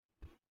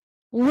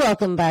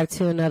Welcome back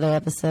to another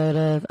episode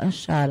of A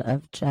Shot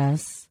of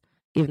Jess,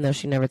 even though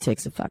she never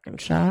takes a fucking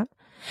shot,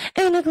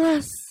 and a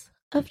glass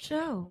of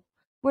Joe,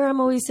 where I'm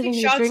always sitting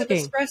here Shots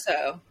drinking. of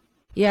espresso.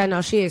 Yeah,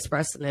 no, she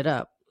expressing it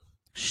up.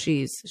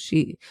 She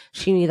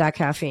need that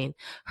caffeine.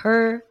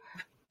 Her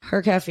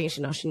caffeine,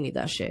 she need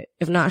that shit.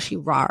 If not, she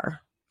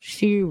rar.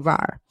 She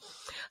rar.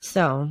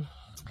 So,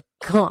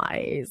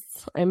 guys,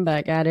 I'm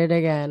back at it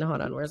again. Hold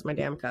on, where's my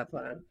damn cup?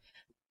 Hold on.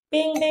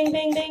 Bing, ding,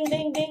 ding, ding,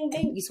 ding, ding,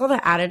 ding. You saw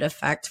the added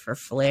effect for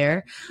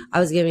flair? I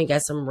was giving you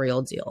guys some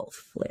real deal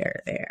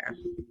flair there.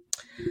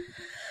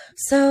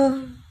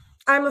 So,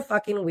 I'm a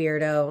fucking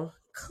weirdo,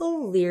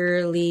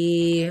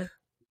 clearly.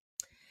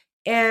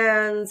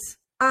 And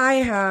I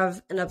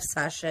have an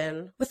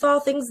obsession with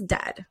all things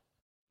dead.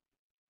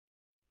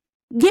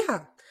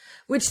 Yeah,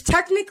 which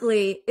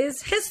technically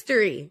is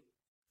history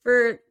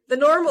for the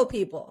normal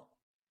people.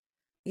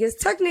 Because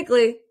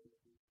technically,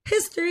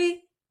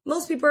 history,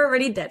 most people are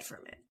already dead from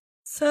it.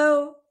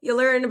 So you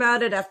learn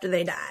about it after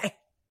they die.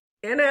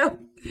 You know?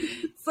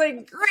 It's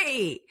like,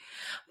 great.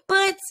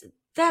 But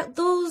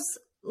those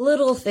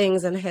little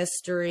things in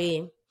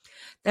history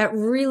that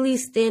really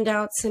stand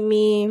out to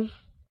me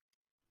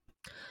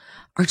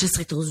are just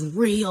like those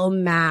real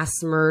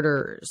mass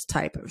murders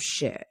type of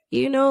shit.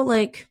 You know,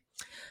 like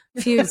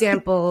a few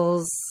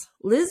examples.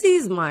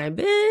 Lizzie's my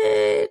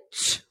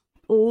bitch.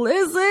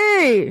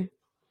 Lizzie.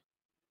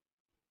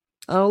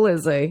 Oh,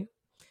 Lizzie.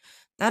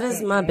 That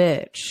is my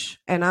bitch.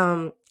 And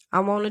I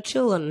want to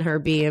chill in her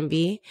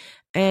B&B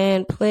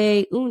and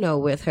play Uno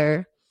with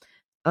her.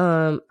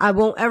 I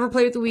won't ever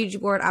play with the Ouija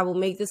board. I will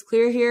make this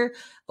clear here.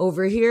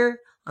 Over here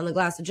on the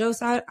Glass of Joe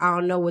side, I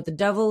don't know what the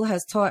devil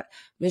has taught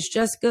Miss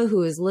Jessica,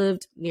 who has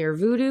lived near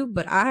voodoo,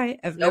 but I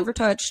have never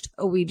touched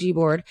a Ouija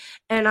board,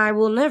 and I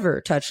will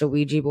never touch a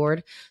Ouija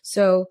board.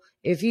 So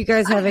if you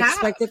guys have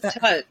expected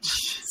that,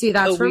 see,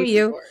 that's from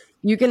you. Board.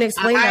 You can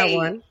explain that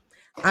one.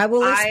 I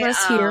will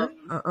express here.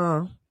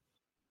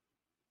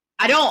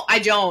 I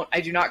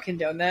do not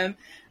condone them.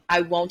 I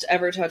won't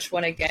ever touch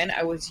one again.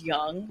 I was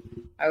young.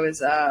 I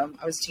was a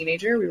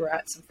teenager. We were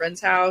at some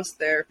friend's house.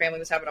 Their family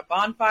was having a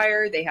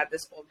bonfire. They had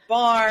this old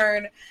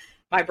barn.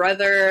 My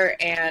brother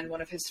and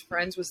one of his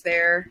friends was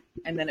there.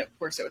 And then, of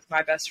course, it was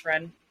my best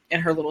friend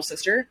and her little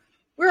sister.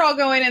 We're all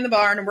going in the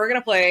barn, and we're going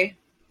to play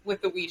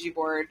with the Ouija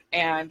board.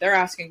 And they're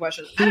asking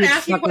questions. I'm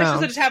asking questions.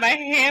 No. I just have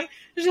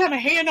my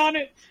hand on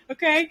it.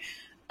 Okay.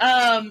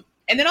 And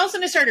then all of a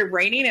sudden it started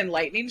raining and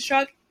lightning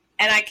struck.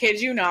 And I kid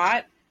you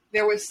not,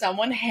 there was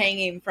someone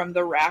hanging from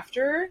the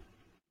rafter,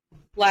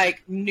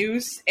 like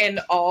noose and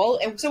all.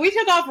 And so we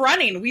took off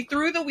running. We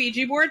threw the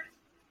Ouija board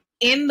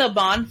in the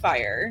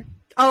bonfire.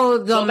 Oh,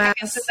 the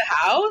back into the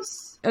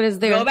house. It is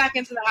there. Go back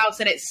into the house,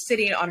 and it's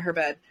sitting on her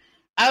bed.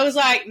 I was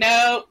like,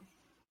 no.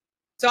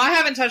 So I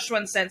haven't touched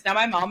one since. Now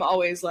my mom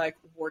always like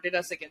warded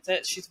us against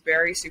it. She's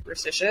very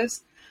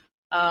superstitious.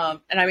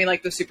 And I mean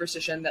like the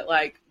superstition that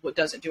like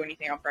doesn't do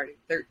anything on Friday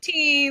the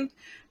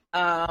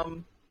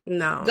 13th.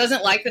 No.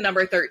 Doesn't like the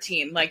number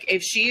 13. Like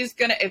if she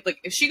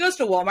goes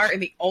to Walmart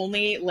and the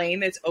only lane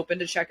that's open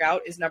to check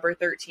out is number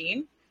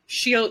 13,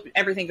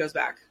 everything goes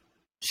back.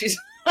 She's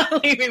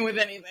not leaving with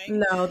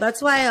anything. No,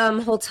 that's why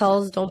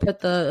hotels don't put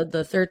the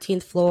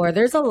 13th floor.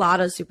 There's a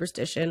lot of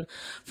superstition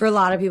for a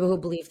lot of people who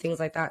believe things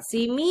like that.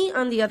 See, me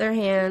on the other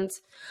hand,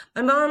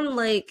 my mom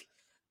like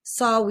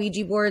saw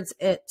Ouija boards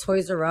at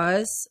Toys R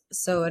Us.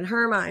 So in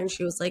her mind,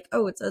 she was like,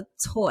 "Oh, it's a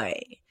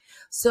toy."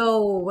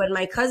 So when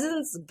my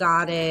cousins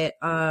got it,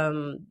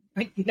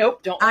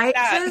 nope, don't like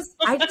that.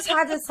 I just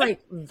had this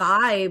like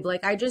vibe.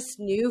 Like I just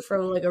knew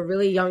from like a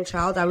really young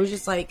child. I was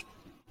just like,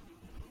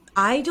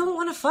 I don't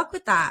want to fuck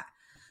with that.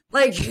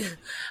 Like,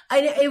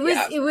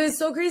 it was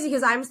so crazy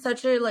because I'm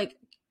such a like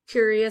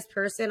curious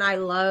person. I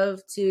love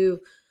to,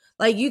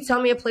 like, you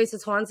tell me a place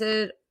is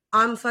haunted,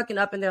 I'm fucking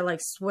up in there like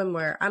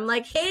swimwear. I'm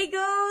like, hey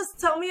ghost,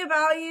 tell me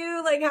about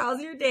you. Like,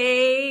 how's your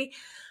day?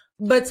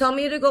 But tell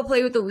me to go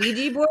play with the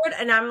Ouija board,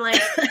 and I'm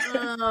like,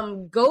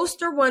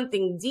 ghosts are one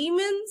thing,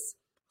 demons.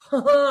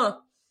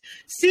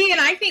 See,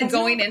 and I think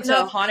going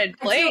into a haunted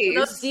place,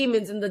 enough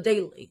demons in the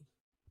daily.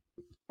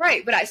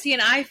 Right, but I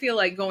feel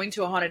like going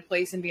to a haunted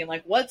place and being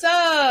like, "What's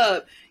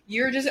up?"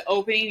 You're just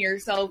opening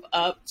yourself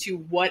up to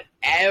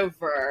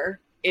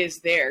whatever is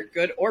there,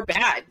 good or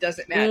bad,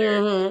 doesn't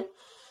matter.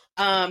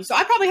 Mm-hmm. So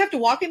I probably have to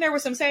walk in there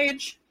with some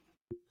sage.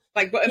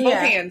 Like in both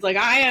hands, like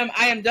I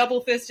am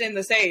double fisting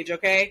the sage.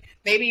 Okay,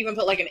 maybe even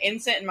put like an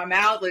incense in my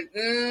mouth, like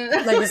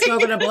you're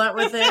smoking a blunt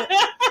with it.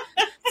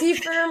 See,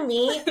 for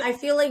me, I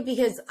feel like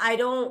because I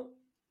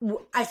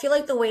feel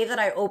like the way that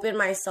I open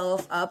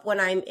myself up when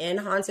I'm in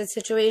haunted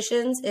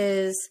situations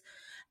is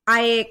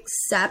I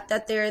accept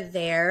that they're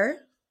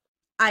there.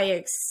 I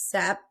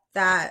accept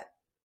that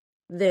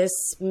this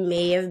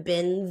may have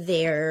been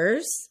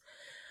theirs.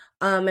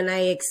 And I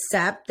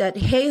accept that,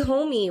 hey,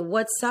 homie,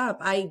 what's up?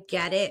 I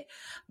get it.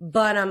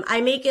 But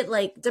I make it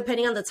like,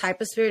 depending on the type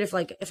of spirit,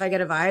 if I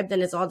get a vibe,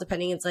 then it's all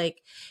depending. It's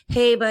like,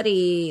 hey,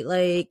 buddy,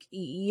 like,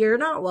 you're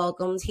not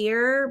welcomed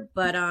here,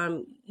 but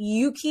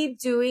you keep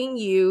doing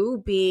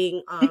you,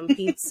 being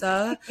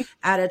pizza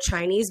at a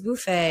Chinese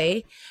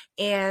buffet,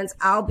 and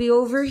I'll be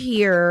over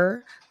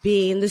here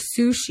being the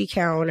sushi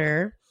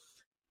counter.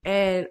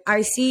 And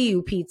I see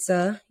you,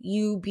 pizza.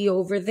 You be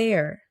over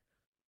there.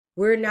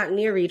 We're not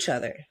near each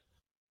other.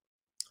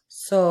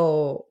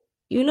 So,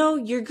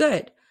 you're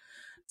good.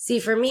 See,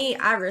 for me,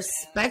 I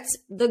respect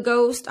the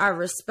ghost. I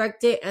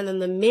respect it. And then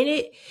the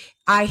minute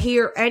I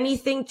hear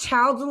anything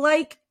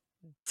childlike,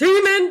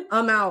 demon,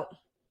 I'm out.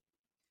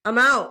 I'm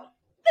out.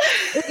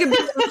 It could be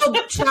a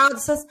little child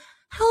says,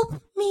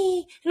 help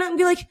me. And I'd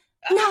be like,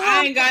 no.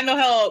 I ain't got no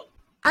help.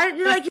 I'd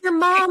be like, your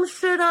mom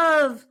should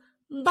have.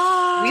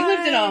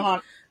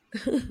 Bye.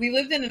 We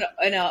lived in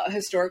a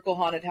historical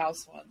haunted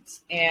house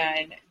once,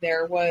 and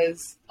there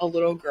was a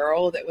little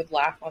girl that would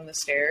laugh on the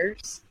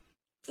stairs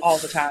all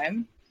the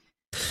time.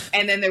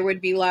 And then there would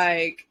be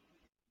like,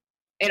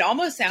 it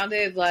almost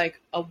sounded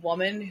like a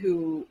woman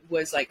who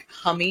was like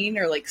humming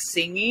or like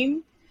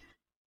singing.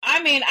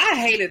 I mean, I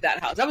hated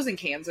that house. I was in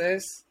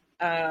Kansas.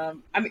 I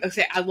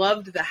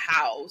loved the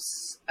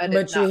house.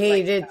 But you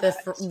hated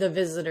the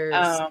visitors.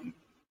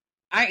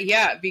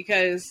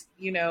 Because,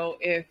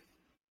 if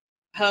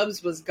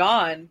Hubs was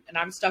gone and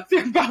I'm stuck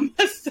there by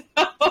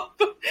myself,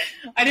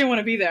 I didn't want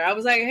to be there. I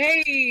was like,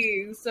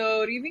 hey,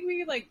 so do you think we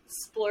could like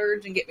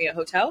splurge and get me a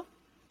hotel?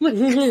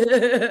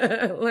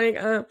 It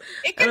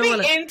could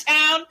be in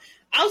town.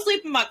 I'll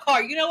sleep in my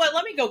car. You know what?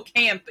 Let me go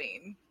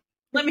camping.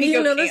 That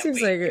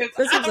seems like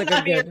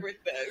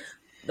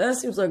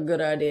a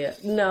good idea.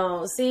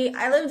 No, see,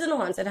 I lived in a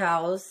haunted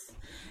house,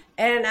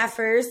 and at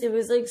first it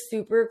was like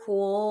super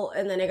cool,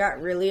 and then it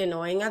got really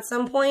annoying at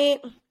some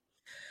point.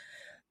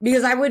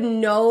 Because I would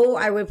know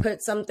I would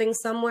put something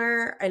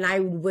somewhere, and I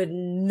would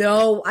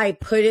know I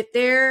put it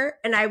there,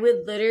 and I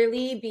would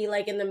literally be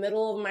like in the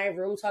middle of my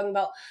room talking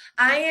about,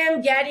 I am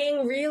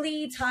getting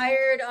really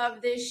tired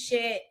of this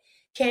shit.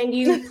 Can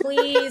you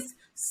please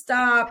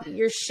stop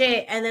your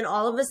shit? And then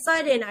all of a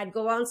sudden, I'd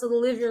go out into the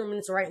living room and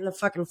it's right in the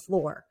fucking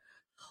floor.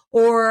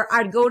 Or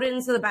I'd go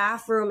into the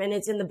bathroom and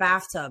it's in the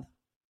bathtub.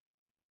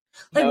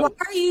 Like, Why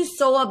are you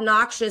so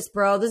obnoxious,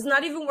 bro? This is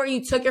not even where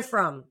you took it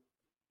from.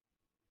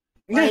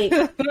 Like,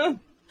 and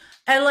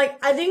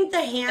like, I think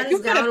the hands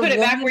you down. Put it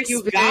back where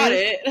you got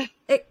it.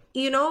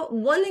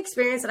 One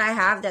experience that I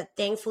have that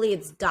thankfully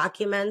it's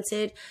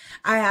documented.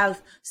 I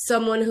have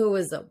someone who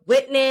was a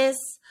witness.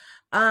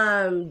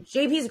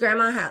 JP's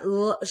grandma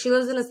she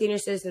lives in a senior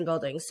citizen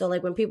building. So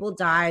like when people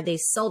die, they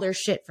sell their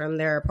shit from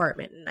their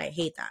apartment. And I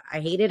hate that.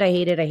 I hate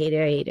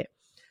it.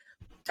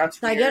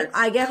 That's weird.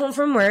 I get home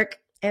from work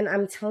and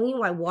I'm telling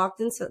you,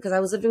 because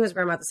I was living with his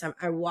grandma at the time.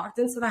 I walked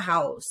into the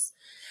house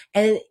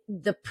and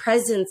the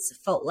presence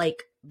felt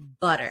like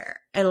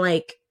butter. And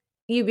like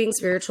you being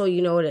spiritual,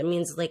 you know what it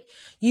means. Like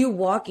you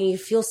walk and you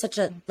feel such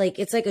a, like,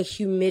 it's like a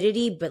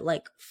humidity, but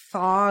like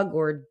fog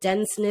or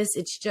denseness.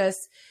 It's just,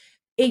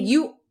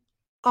 you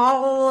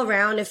all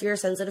around, if you're a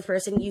sensitive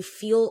person, you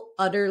feel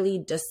utterly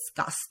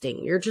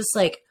disgusting. You're just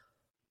like,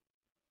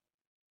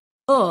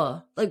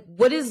 like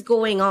what is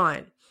going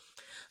on?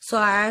 So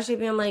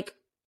I'm like,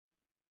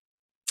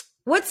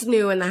 what's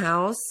new in the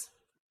house?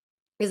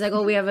 He's like,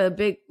 oh, we have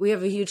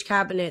a huge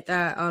cabinet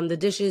that the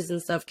dishes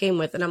and stuff came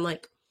with. And I'm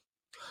like,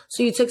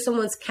 so you took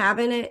someone's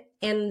cabinet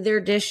and their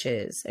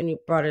dishes and you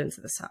brought it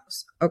into this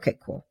house. Okay,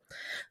 cool.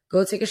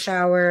 Go take a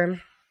shower.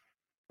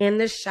 In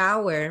the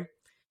shower,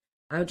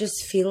 I'm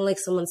just feeling like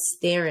someone's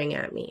staring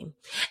at me.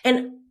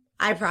 And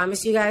I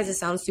promise you guys, it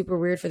sounds super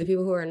weird for the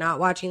people who are not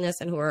watching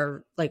this and who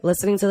are like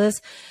listening to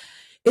this.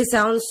 It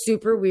sounds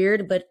super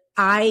weird, but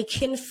I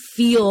can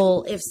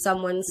feel if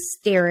someone's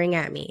staring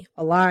at me,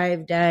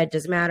 alive, dead,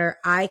 doesn't matter.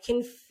 I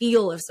can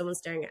feel if someone's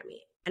staring at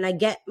me. And I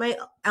get my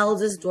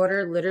eldest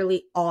daughter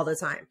literally all the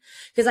time.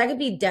 Because I could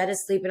be dead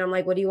asleep and I'm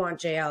like, what do you want,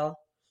 JL?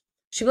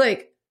 She'd be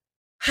like,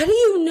 how do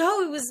you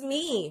know it was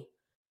me?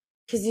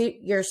 Because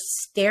you're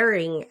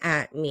staring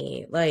at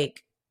me.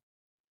 Like,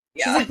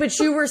 yeah. She's like, but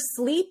you were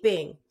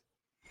sleeping.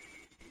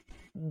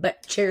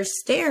 But you're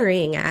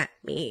staring at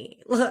me.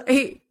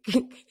 Like,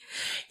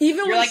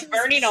 even you're like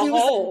burning a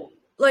hole.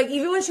 Like,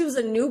 even when she was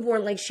a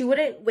newborn, like, she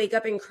wouldn't wake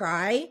up and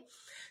cry.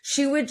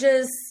 She would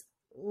just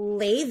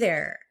lay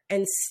there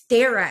and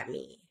stare at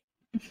me.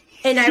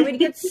 And I would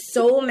get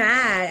so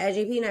mad at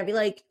JP and I'd be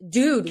like,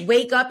 dude,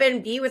 wake up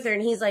and be with her.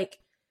 And he's like,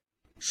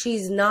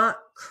 she's not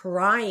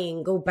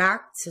crying. Go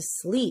back to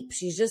sleep.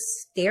 She's just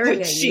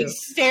staring at you. She's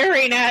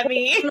staring at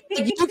me.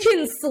 Like, you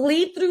can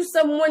sleep through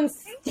someone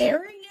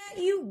staring at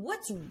you?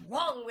 What's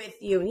wrong with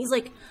you? And he's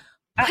like,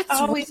 what's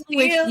wrong with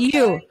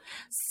you?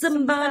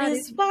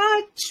 Somebody's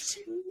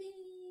watching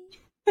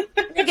me.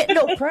 I get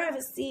no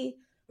privacy.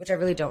 Which I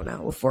really don't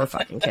know with 4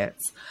 fucking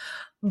kids.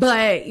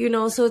 But,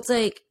 so it's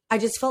like, I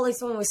just felt like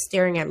someone was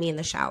staring at me in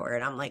the shower.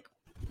 And I'm like,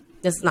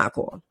 this is not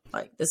cool.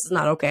 Like, this is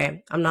not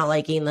okay. I'm not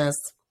liking this.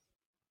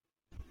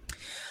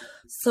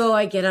 So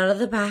I get out of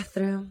the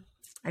bathroom.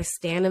 I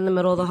stand in the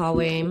middle of the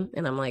hallway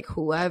and I'm like,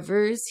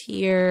 whoever's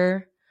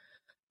here,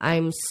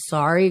 I'm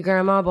sorry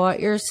grandma bought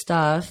your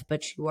stuff,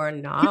 but you are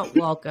not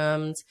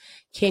welcomed.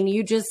 Can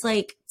you just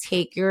like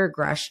take your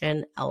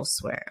aggression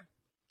elsewhere?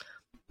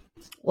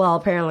 Well,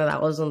 apparently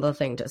that wasn't the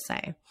thing to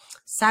say.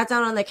 Sat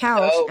down on the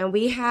couch and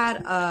we had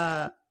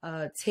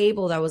a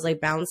table that was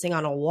like bouncing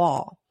on a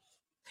wall.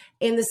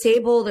 In the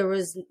table, there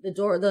was the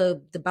door,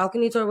 the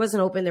balcony door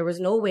wasn't open. There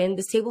was no wind.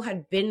 This table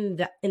had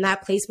been in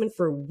that placement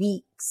for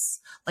weeks,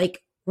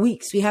 like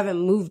weeks. We haven't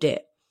moved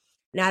it.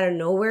 And out of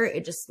nowhere,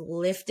 it just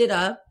lifted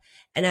up.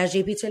 And as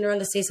JP turned around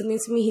to say something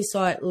to me, he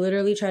saw it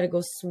literally try to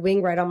go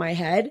swing right on my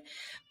head.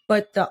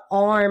 But the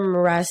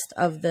armrest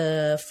of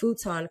the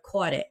futon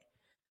caught it.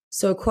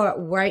 So it caught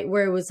right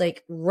where it was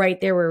like right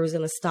there where it was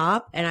going to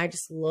stop. And I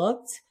just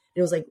looked.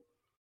 It was like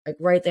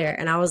right there.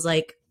 And I was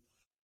like,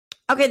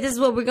 okay, this is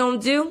what we're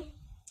going to do.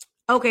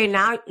 Okay,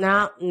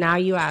 now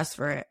you asked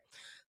for it.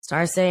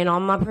 Start saying all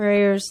my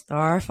prayers, the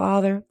Our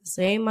Father, the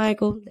Saint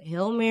Michael, the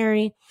Hail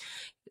Mary,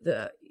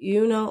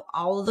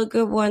 all the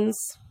good ones.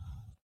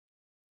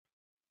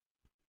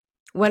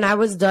 When I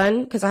was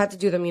done, because I had to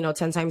do them,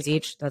 10 times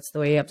each. That's the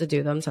way you have to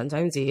do them, 10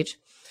 times each.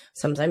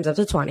 Sometimes up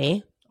to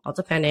 20, all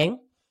depending.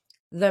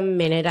 The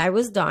minute I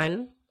was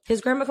done,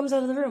 his grandma comes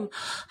out of the room.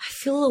 I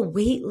feel a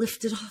weight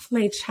lifted off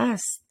my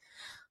chest.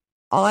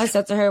 All I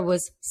said to her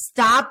was,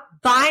 stop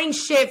buying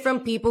shit from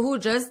people who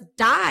just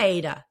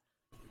died.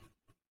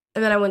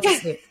 And then I went to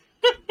sleep.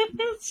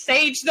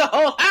 Sage the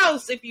whole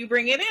house if you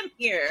bring it in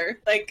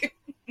here.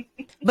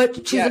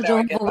 But she's a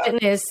Jehovah's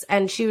Witness,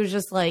 and she was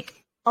just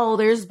like, oh,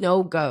 there's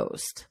no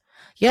ghost.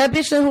 Yeah,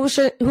 bitch, then who's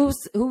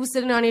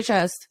sitting on your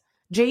chest?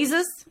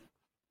 Jesus?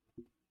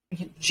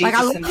 Jesus like,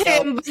 I look himself,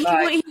 at him, but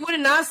he would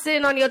not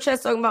sitting on your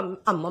chest talking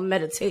about, I'm going to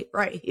meditate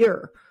right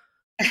here.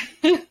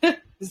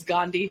 It's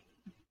Gandhi.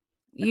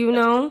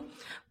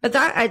 But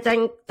I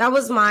think that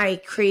was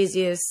my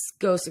craziest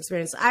ghost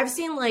experience. I've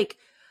seen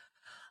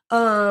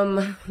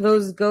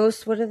those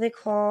ghosts, what are they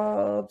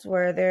called?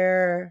 Where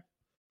they're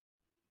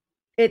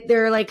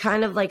like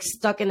kind of like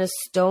stuck in a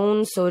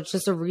stone, so it's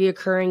just a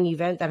reoccurring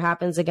event that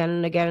happens again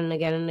and again and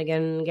again and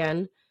again and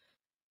again.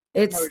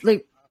 It's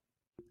like,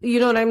 you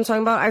know what I'm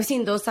talking about? I've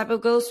seen those type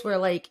of ghosts where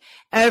like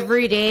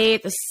every day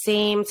at the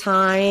same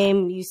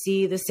time you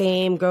see the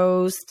same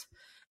ghost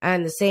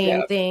and the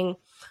same thing.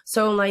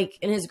 So like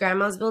in his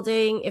grandma's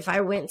building, if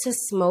I went to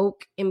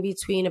smoke in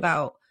between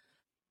about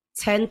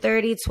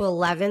 10:30 to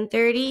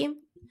 11:30,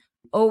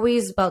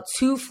 always about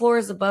 2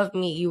 floors above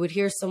me, you would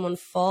hear someone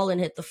fall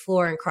and hit the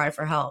floor and cry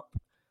for help.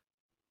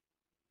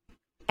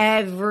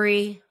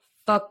 Every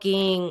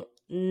fucking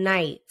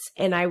night.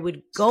 And I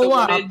would go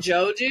up. What did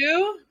Joe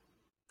do?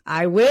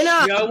 I went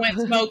up. Joe went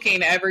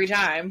smoking every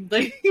time.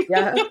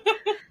 Yeah.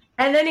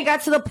 And then it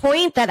got to the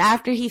point that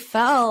after he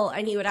fell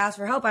and he would ask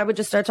for help, I would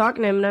just start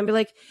talking to him and I'd be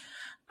like,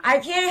 I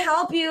can't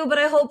help you, but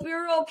I hope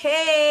you're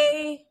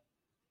okay.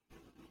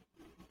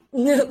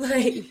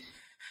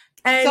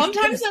 Sometimes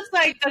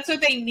that's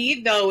what they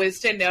need though,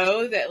 is to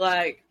know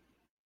that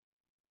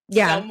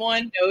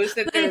someone knows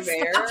that they're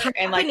there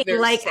and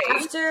they're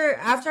safe.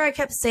 After I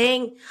kept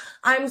saying,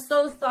 I'm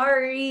so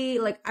sorry,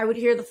 I would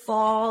hear the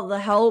fall, the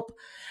help.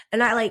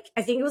 And I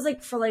think it was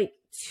for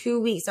 2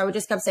 weeks, I would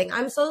just kept saying,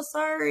 I'm so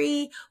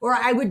sorry. Or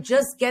I would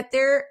just get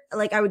there.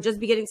 I would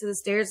just be getting to the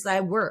stairs as I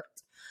worked.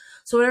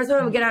 So whenever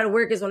I would get out of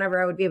work is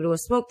whenever I would be able to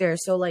smoke there.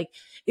 So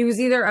it was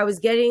either I was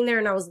getting there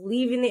and I was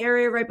leaving the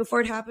area right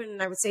before it happened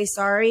and I would say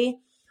sorry,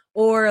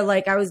 or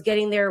I was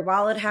getting there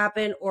while it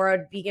happened, or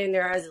I'd be getting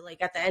there as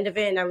at the end of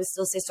it and I would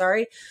still say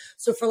sorry.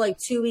 So for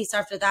 2 weeks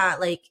after that,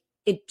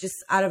 it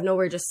just out of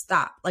nowhere just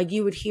stopped.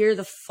 You would hear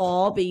the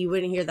fall, but you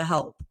wouldn't hear the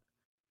help.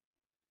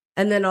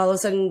 And then all of a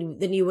sudden,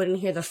 then you wouldn't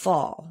hear the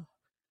fall.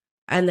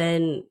 And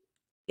then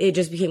it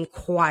just became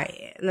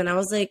quiet. And then I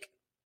was like,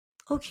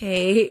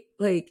 okay,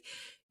 maybe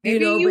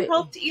you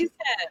helped ease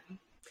him.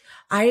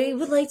 I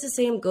would like to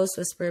say I'm Ghost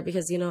Whisperer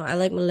because, I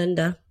like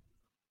Melinda.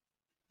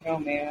 Oh,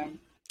 man.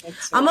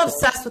 I'm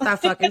obsessed with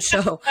that fucking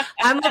show.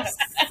 I'm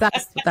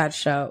obsessed with that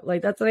show.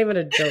 That's not even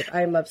a joke.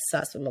 I'm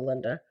obsessed with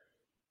Melinda.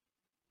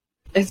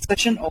 It's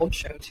such an old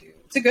show, too.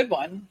 It's a good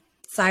one.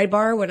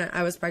 Sidebar, when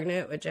I was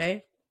pregnant with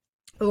Jay,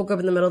 I woke up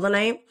in the middle of the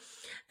night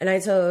and I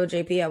told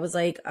JP, I was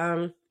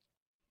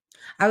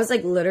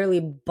literally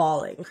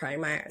bawling,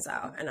 crying my eyes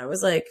out. And I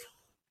was like,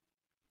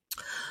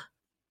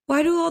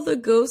 why do all the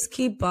ghosts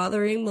keep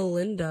bothering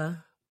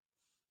Melinda?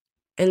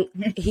 And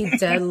he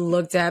dead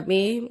looked at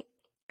me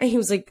and he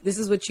was like, this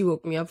is what you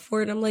woke me up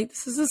for? And I'm like,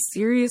 this is a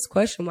serious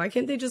question. Why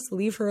can't they just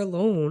leave her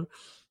alone?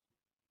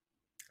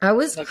 I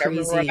was crazy. I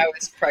remember when I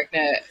was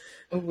pregnant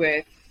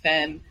with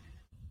Finn,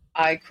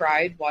 I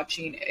cried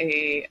watching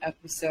a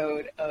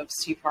episode of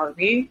Steve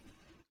Harvey.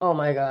 Oh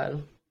my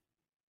God.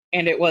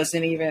 And it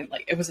wasn't even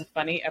it was a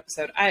funny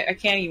episode. I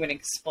can't even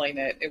explain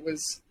it. It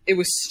was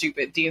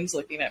stupid. Dean's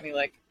looking at me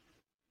like,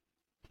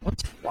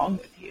 what's wrong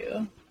with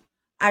you?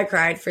 I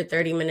cried for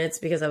 30 minutes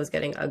because I was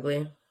getting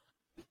ugly.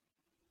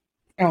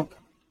 Oh.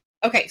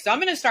 Okay, so I'm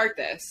going to start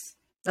this.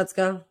 Let's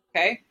go.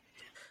 Okay.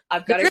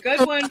 I've got a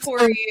good one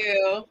for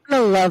you. I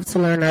love to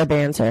learn our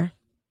banter.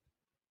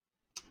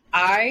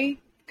 I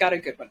got a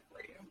good one for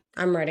you.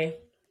 I'm ready.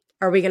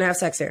 Are we going to have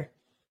sex here?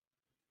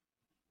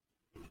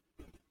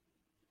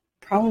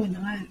 Probably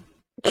not.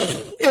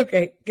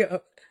 Okay,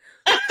 go.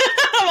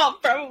 Well,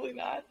 probably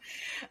not.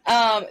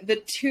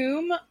 The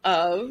tomb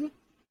of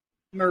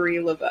Marie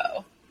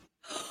Laveau.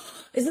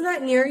 Isn't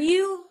that near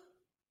you?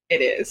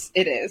 It is.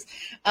 It is.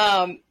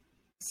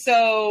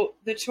 So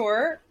the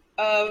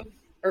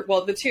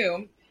the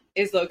tomb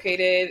is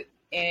located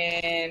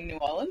in New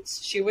Orleans.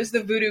 She was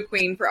the voodoo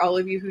queen for all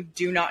of you who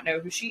do not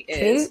know who she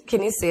is.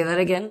 Can you say that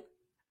again?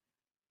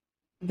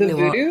 The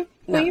voodoo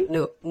queen?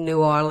 No,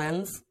 New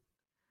Orleans.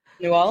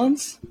 New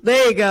Orleans?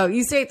 There you go.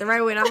 You say it the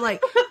right way. And I'm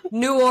like,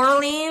 New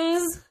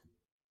Orleans?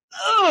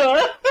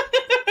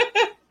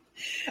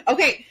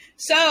 Okay,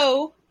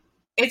 so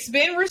it's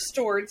been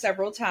restored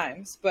several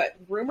times, but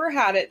rumor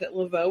had it that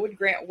Laveau would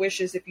grant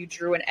wishes if you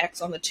drew an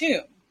X on the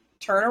tomb.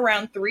 Turn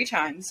around 3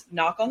 times,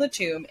 knock on the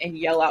tomb, and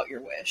yell out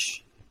your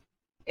wish.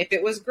 If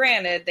it was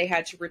granted, they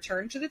had to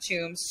return to the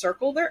tomb,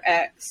 circle their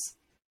X,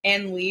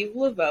 and leave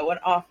Laveau an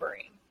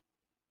offering.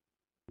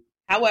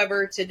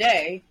 However,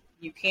 today,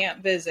 you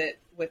can't visit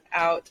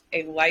without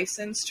a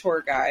licensed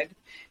tour guide,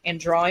 and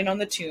drawing on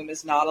the tomb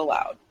is not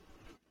allowed.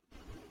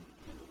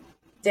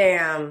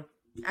 Damn.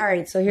 All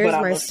right, so here's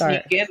my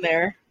start.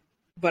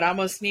 But I'm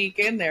going to sneak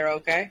in there,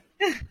 okay?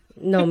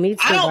 No, me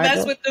too. I don't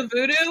mess with the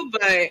voodoo,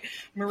 but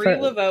Marie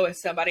Laveau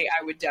is somebody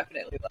I would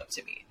definitely love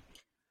to meet.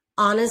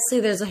 Honestly,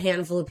 there's a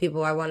handful of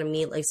people I want to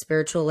meet, like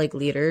spiritual like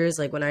leaders,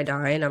 like when I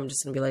die, and I'm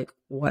just going to be like,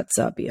 what's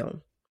up,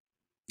 yo?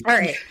 All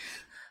right.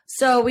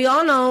 So we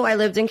all know I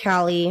lived in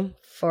Cali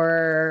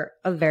for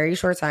a very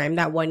short time.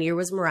 That 1 year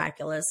was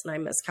miraculous, and I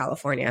miss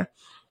California.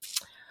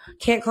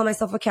 Can't call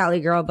myself a Cali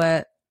girl,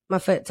 but my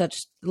foot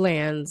touched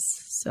lands,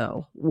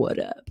 so what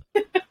up?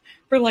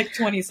 For like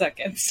 20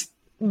 seconds.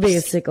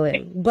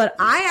 Basically. But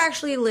I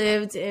actually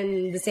lived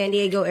in the San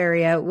Diego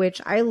area,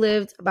 which I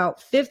lived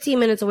about 15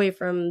 minutes away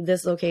from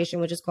this location,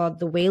 which is called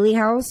the Whaley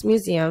House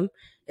Museum,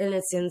 and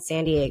it's in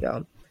San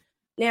Diego.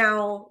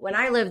 Now, when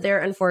I lived there,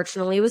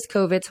 unfortunately, it was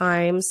COVID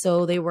time,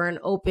 so they weren't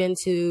open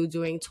to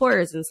doing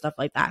tours and stuff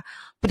like that.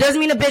 But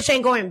doesn't mean a bitch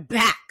ain't going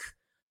back.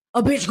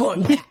 A bitch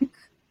going back.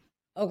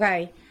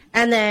 Okay.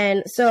 And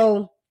then,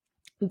 so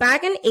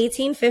back in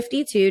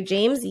 1852,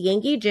 James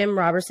Yankee Jim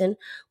Robertson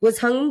was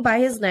hung by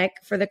his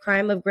neck for the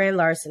crime of grand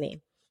larceny.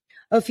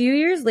 A few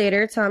years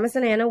later, Thomas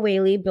and Anna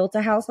Whaley built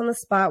a house on the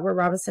spot where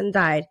Robinson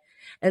died,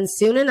 and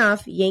soon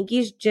enough,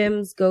 Yankee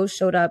Jim's ghost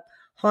showed up,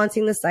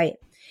 haunting the site.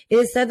 It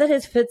is said that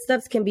his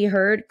footsteps can be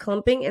heard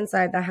clumping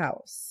inside the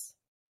house.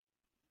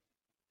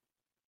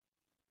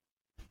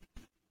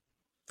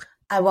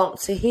 I want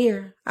to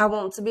hear. I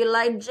want to be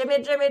like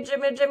Jimmy, Jimmy,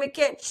 Jimmy, Jimmy,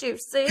 can't you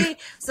see?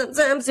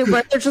 Sometimes your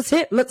words just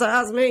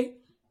hypnotize me.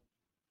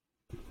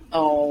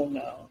 Oh,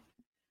 no.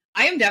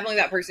 I am definitely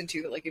that person,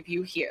 too, that, like, if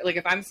you hear, like,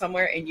 if I'm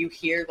somewhere and you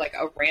hear, like,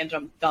 a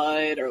random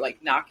thud or,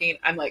 like, knocking,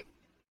 I'm like,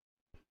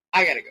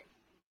 I gotta go.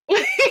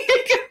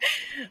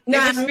 If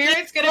the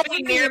spirit's gonna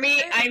be near me,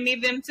 I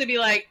need them to be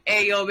like,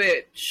 hey, yo,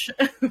 bitch.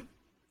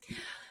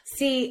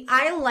 See,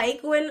 I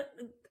like when,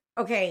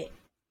 okay,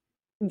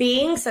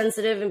 being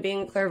sensitive and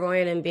being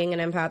clairvoyant and being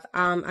an empath,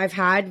 I've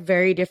had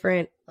very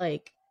different,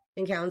 like,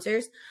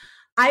 encounters.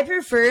 I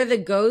prefer the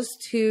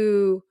ghosts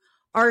who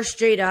are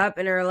straight up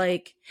and are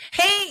like,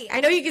 hey,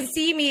 I know you can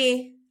see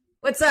me.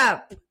 What's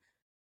up?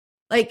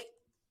 Like,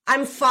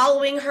 I'm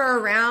following her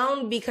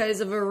around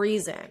because of a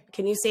reason.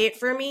 Can you say it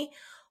for me?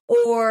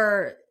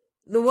 Or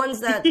the ones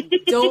that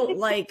don't,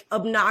 like,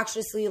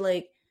 obnoxiously,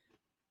 like,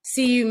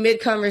 see you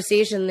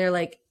mid-conversation, they're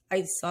like,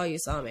 I saw you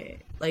saw me.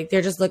 Like,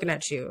 they're just looking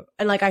at you.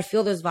 And, like, I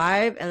feel this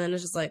vibe, and then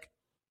it's just like...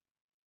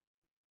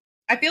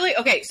 I feel like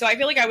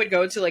I would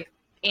go to, like,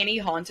 any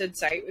haunted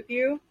site with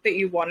you that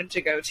you wanted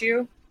to go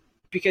to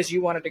because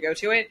you wanted to go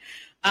to it.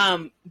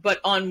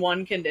 But on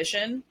one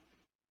condition,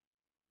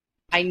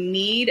 I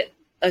need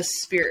a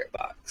spirit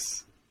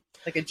box.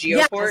 Like a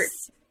geoport.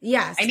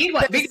 Yes. I need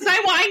one because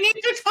I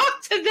need to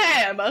talk to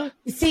them.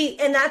 See,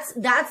 and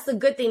that's the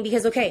good thing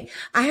because, okay,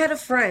 I had a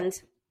friend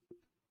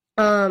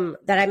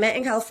that I met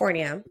in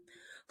California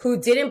who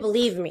didn't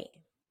believe me.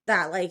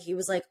 That, like, he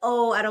was like,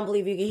 oh, I don't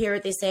believe you can hear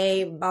what they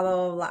say, blah,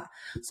 blah, blah, blah.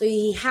 So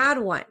he had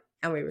one,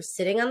 and we were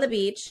sitting on the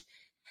beach,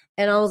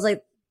 and I was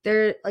like,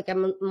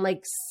 I'm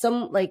like,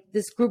 some, like,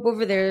 this group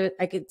over there,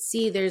 I could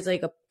see there's,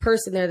 like, a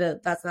person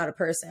there that's not a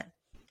person.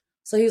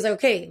 So he was like,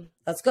 okay,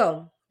 let's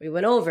go. We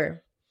went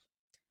over.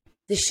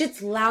 The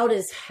shit's loud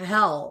as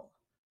hell.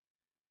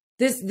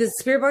 This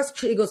spirit box,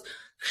 it goes,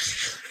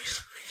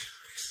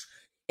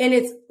 and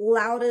it's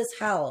loud as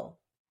hell.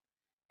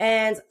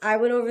 And I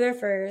went over there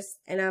first,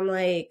 and I'm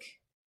like,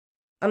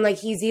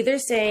 he's either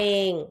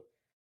saying,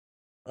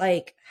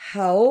 like,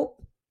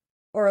 help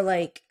or,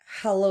 like,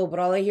 hello, but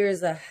all I hear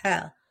is a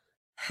ha,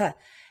 ha.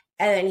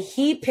 And then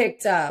he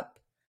picked up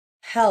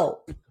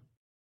help.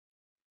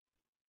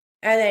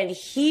 And then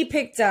he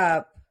picked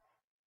up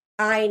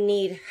I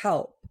need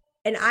help.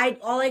 And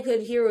all I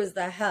could hear was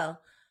the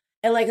hell.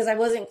 And like, because I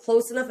wasn't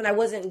close enough and I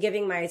wasn't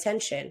giving my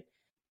attention.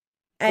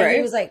 And he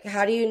Right. was like,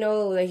 how do you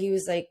know that he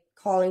was like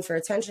calling for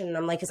attention? And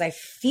I'm like, because I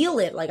feel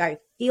it. Like, I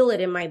feel it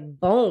in my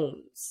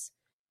bones.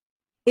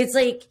 It's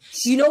like,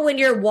 you know, when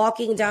you're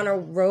walking down a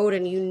road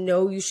and you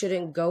know you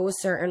shouldn't go a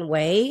certain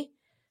way,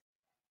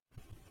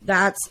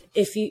 that's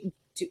if you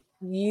do,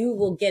 you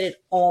will get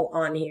it all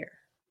on here.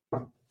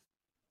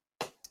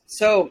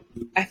 So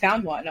I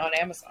found one on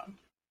Amazon.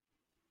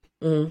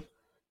 Mm.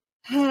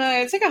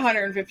 It's like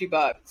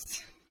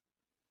 $150.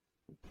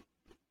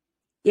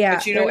 Yeah,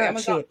 But you know, they're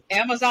not cheap.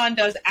 Amazon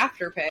does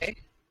Afterpay.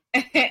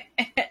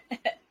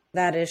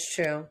 That is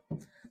true.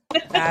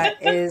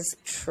 That is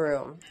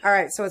true. All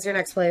right, so what's your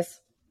next place?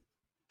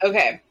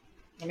 Okay,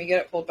 let me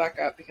get it pulled back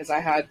up because I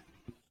had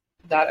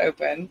that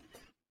open.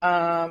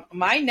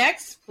 My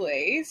next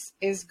place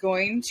is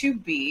going to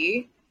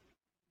be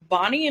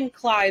Bonnie and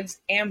Clyde's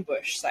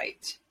ambush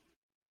site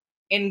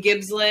in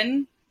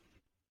Gibbsland,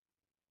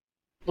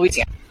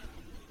 Louisiana.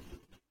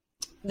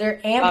 Their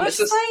ambush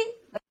site?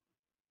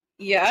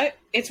 Yeah,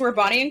 it's where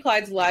Bonnie and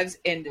Clyde's lives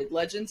ended.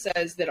 Legend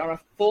says that on a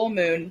full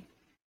moon,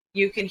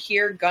 you can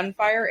hear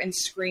gunfire and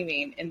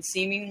screaming in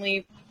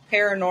seemingly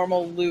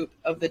paranormal loop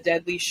of the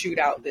deadly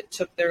shootout that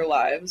took their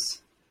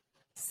lives.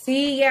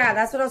 See, yeah,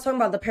 that's what I was talking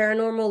about, the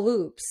paranormal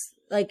loops.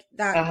 Like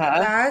that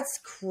that's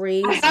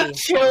crazy. I have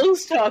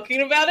chills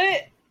talking about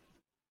it.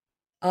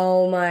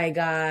 Oh my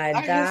god.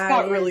 I just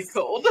got really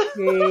cold.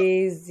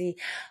 Crazy.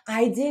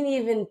 I didn't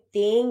even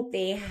think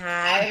they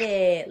had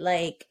it.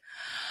 Like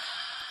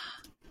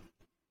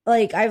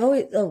I've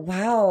always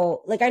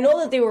wow. Like I know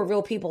that they were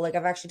real people. Like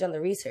I've actually done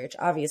the research,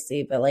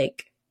 obviously, but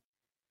like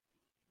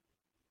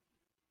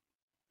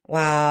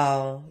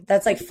wow.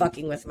 That's like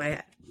fucking with my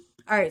head.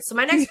 All right, so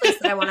my next place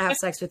that I want to have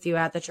sex with you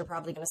at that you're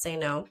probably going to say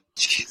no.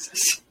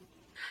 Jesus.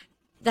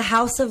 The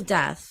House of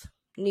Death,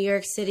 New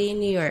York City,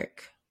 New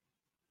York.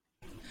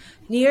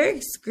 New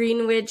York's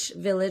Greenwich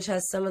Village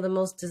has some of the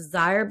most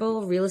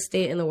desirable real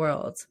estate in the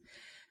world.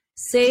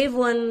 Save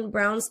one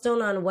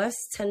brownstone on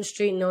West 10th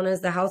Street known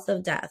as the House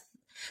of Death.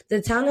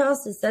 The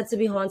townhouse is said to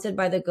be haunted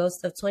by the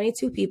ghosts of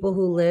 22 people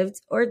who lived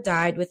or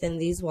died within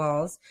these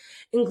walls,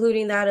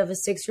 including that of a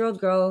 6-year-old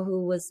girl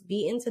who was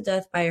beaten to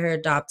death by her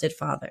adopted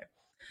father.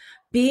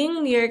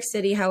 Being New York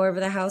City, however,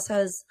 the house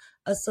has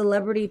a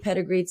celebrity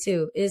pedigree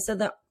too. It is said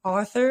that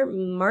author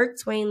Mark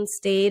Twain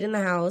stayed in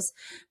the house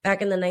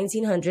back in the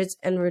 1900s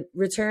and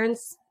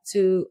returns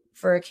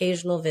for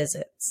occasional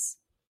visits.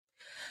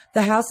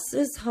 The House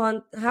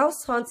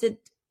Haunted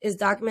is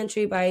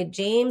documentary by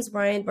James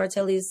Bryant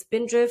Bartelli's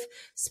Spindrift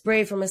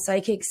Spray from a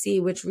Psychic Sea,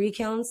 which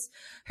recounts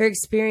her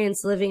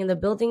experience living in the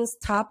building's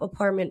top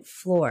apartment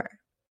floor.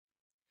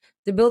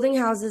 The building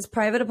houses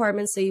private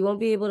apartments, so you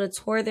won't be able to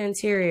tour the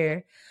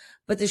interior,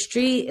 but the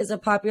street is a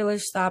popular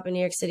stop in New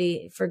York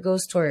City for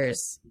ghost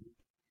tours.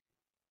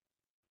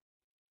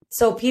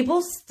 So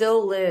people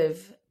still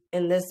live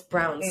in this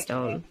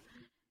brownstone.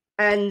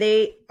 And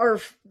they are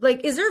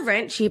like, is their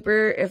rent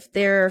cheaper if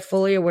they're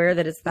fully aware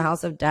that it's the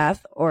House of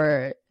Death?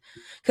 Or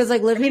because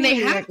like living, they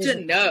have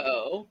to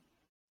know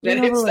that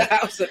it's the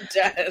House of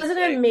Death. Doesn't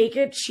it make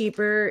it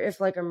cheaper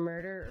if like a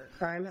murder or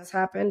crime has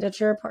happened at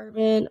your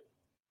apartment?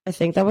 I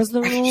think that was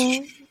the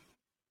rule.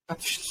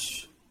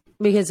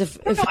 Because if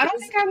I don't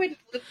think I would.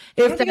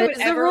 If that is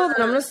the rule,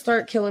 then I'm gonna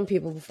start killing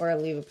people before I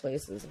leave a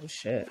place and some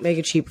shit. Make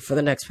it cheaper for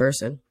the next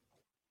person.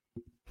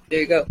 There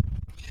you go.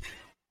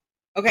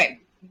 Okay,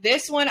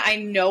 this one I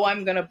know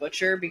I'm gonna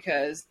butcher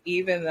because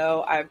even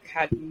though I've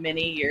had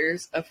many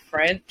years of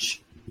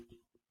French,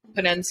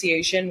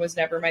 pronunciation was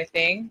never my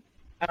thing.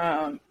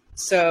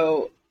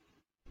 So,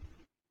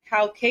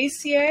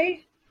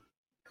 Calcassier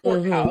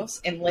Courthouse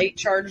in Lake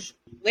Charles,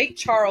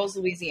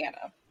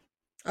 Louisiana.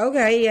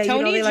 Okay, yeah, you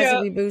know they like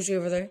to be bougie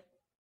over there.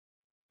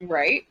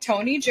 Right.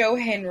 Tony Joe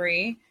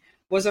Henry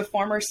was a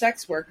former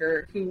sex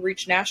worker who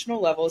reached national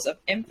levels of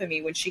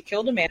infamy when she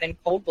killed a man in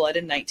cold blood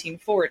in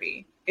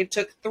 1940. It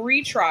took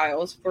 3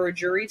 trials for a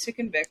jury to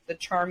convict the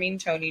charming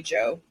Tony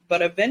Joe,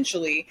 but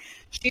eventually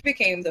she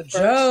became the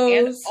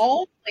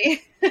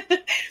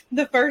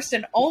first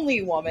and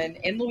only woman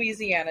in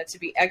Louisiana to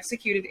be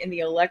executed in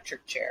the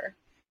electric chair.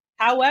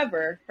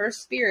 However, her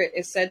spirit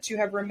is said to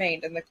have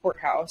remained in the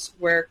courthouse,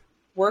 where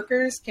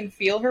workers can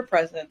feel her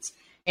presence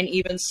and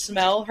even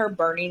smell her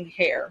burning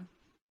hair.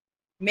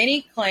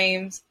 Many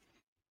claims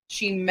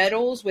she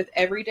meddles with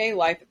everyday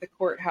life at the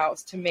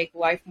courthouse to make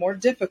life more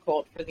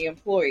difficult for the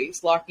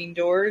employees, locking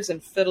doors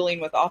and fiddling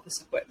with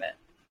office equipment.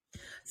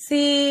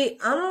 See,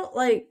 I don't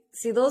like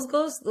those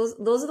ghosts.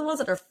 Those are the ones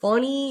that are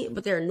funny,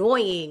 but they're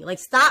annoying. Like,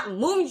 stop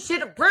moving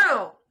shit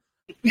around.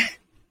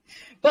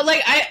 But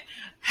like,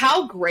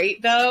 how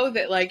great though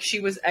that like she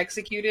was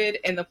executed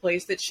and the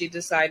place that she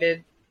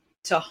decided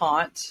to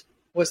haunt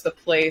was the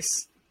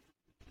place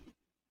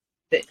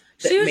that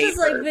she was made just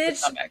like, her bitch.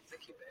 become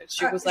executed.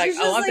 She was like,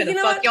 oh, I'm gonna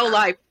fuck your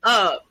life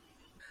up.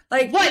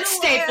 Like, what,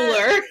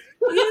 stapler?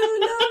 You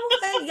know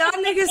what?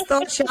 Y'all niggas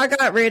thought y'all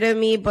got rid of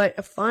me, but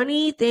a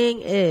funny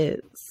thing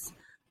is,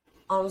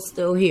 I'm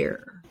still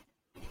here.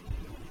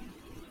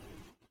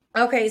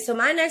 Okay, so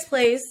my next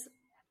place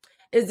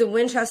is the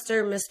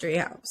Winchester Mystery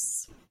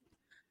House.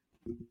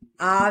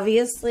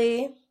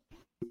 Obviously,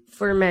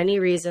 for many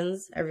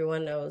reasons,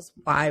 everyone knows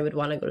why I would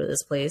want to go to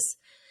this place.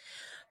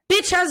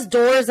 Bitch has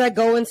doors that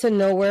go into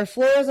nowhere,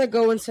 floors that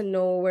go into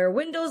nowhere,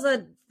 windows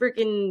that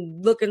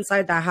freaking look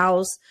inside the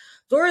house,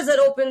 doors that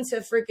open to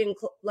freaking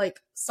like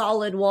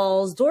solid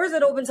walls, doors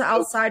that open to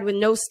outside with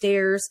no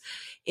stairs.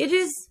 It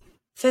is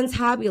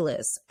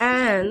fantabulous.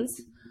 And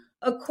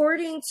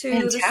according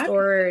to the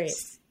story,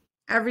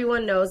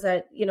 everyone knows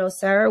that, you know,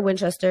 Sarah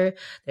Winchester,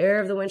 the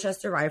heir of the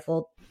Winchester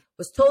rifle,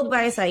 was told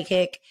by a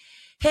psychic,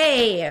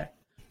 hey,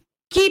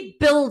 keep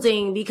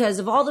building because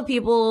of all the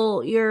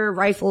people your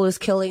rifle is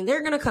killing,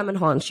 they're going to come and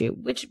haunt you,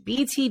 which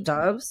BT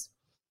does.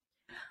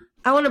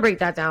 I want to break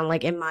that down,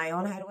 like, in my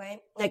own head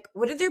way. Like,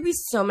 wouldn't there be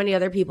so many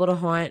other people to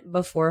haunt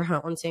before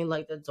haunting,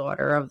 like, the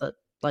daughter of the,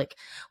 like,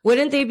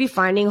 wouldn't they be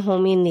finding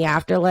homie in the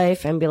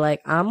afterlife and be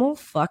like, I'm going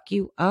to fuck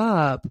you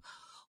up?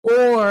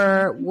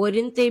 Or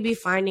wouldn't they be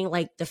finding,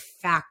 like, the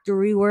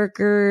factory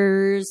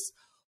workers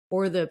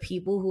or the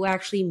people who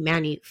actually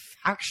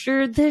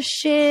manufactured this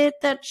shit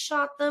that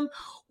shot them?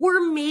 Or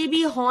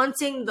maybe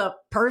haunting the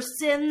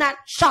person that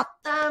shot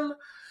them?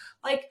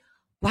 Like,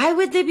 why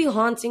would they be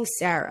haunting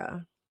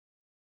Sarah?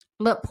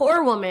 But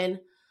poor woman,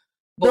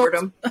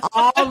 boredom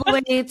all the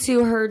way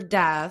to her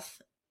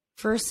death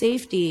for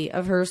safety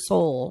of her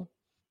soul.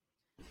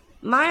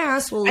 My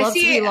ass will love to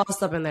be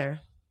lost up in there.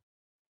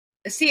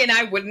 See, and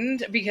I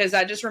wouldn't, because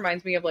that just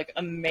reminds me of like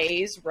a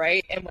maze,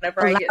 right? And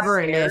whenever I get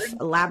scared,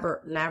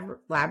 whatever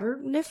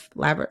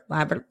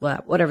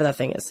that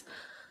thing is,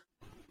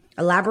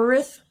 a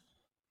labyrinth.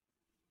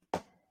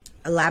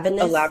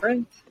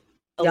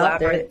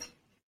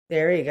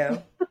 There you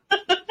go.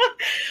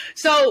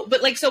 So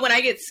when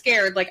I get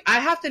scared, like, I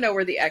have to know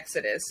where the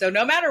exit is. So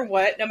no matter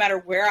what, no matter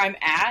where I'm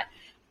at,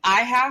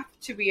 I have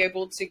to be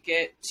able to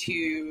get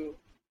to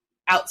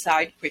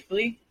outside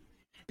quickly.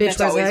 Bitch,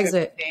 where's the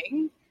exit?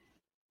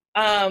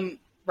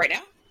 Right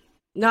now?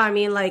 No, I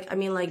mean like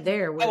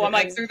there. Oh, I'm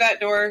like through that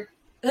door.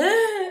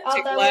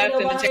 Take left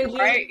and then take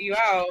right. You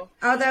out.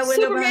 Out that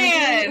window.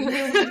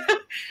 Superman.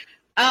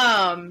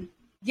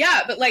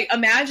 Yeah, but like,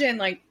 imagine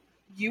like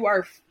you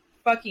are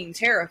fucking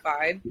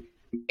terrified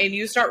and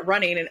you start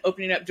running and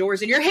opening up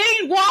doors and you're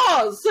hitting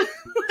walls.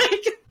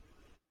 Like,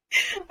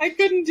 I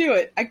couldn't do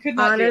it. I could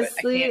not do it.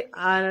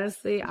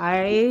 Honestly,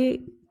 I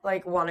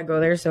like want to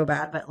go there so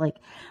bad, but like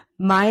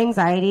my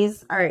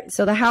anxieties. All right,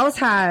 so the house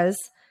has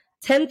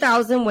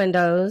 10,000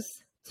 windows,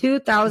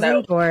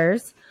 2,000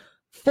 doors,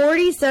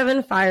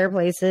 47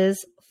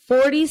 fireplaces,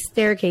 40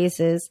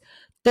 staircases,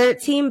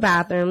 13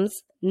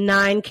 bathrooms,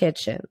 9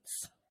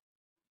 kitchens.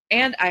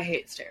 And I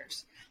hate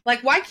stairs.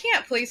 Like, why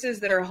can't places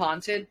that are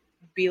haunted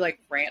be like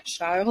ranch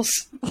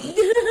styles?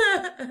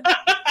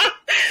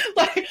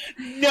 Like,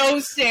 no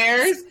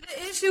stairs.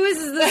 The issue is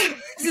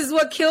this is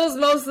what kills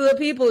most of the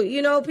people.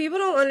 You know, people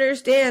don't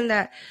understand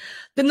that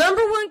the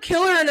number one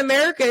killer in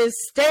America is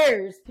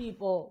stairs,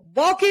 people.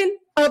 Walking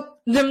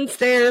up them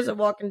stairs or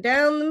walking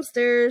down them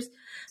stairs.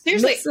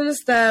 Seriously, a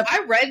step.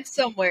 I read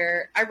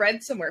somewhere,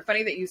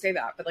 funny that you say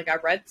that, but like I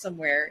read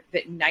somewhere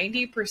that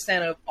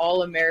 90% of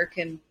all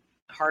American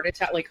heart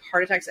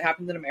attacks that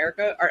happen in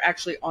America are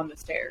actually on the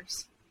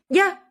stairs.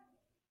 Yeah.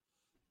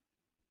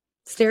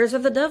 Stairs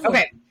of the devil.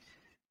 Okay.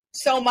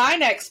 So my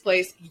next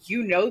place,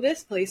 you know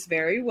this place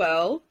very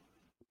well.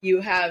 You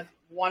have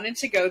wanted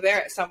to go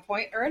there at some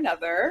point or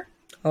another.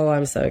 Oh,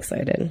 I'm so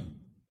excited.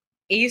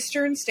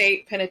 Eastern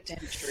State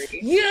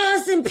Penitentiary.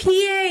 Yes, in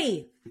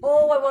PA.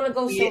 Oh, I want to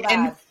go so bad.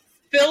 In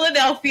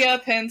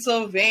Philadelphia,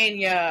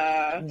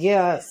 Pennsylvania.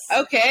 Yes.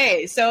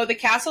 Okay, so the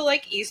Castle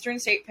Lake Eastern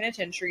State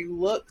Penitentiary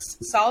took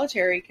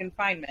solitary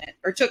confinement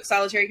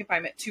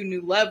to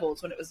new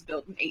levels when it was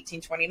built in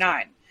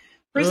 1829.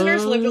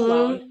 Prisoners lived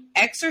alone,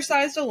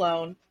 exercised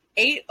alone,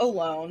 ate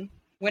alone.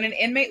 When an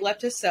inmate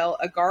left his cell,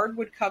 a guard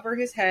would cover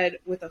his head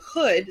with a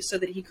hood so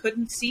that he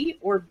couldn't see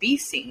or be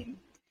seen.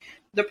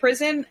 The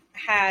prison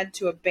had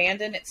to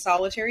abandon its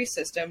solitary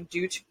system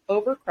due to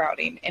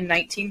overcrowding in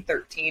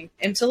 1913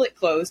 until it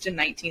closed in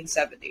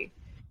 1970.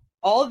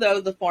 Although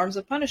the forms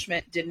of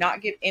punishment did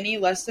not get any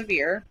less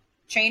severe,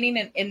 chaining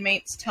an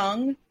inmate's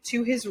tongue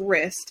to his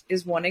wrist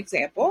is one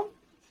example.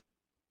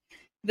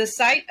 The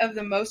site of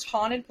the most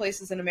haunted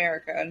places in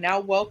America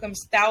now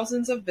welcomes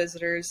thousands of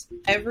visitors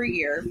every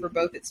year for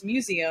both its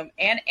museum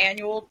and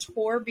annual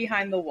Tour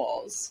Behind the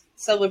Walls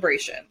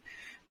celebration,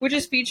 which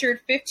has featured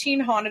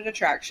 15 haunted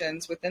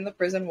attractions within the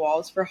prison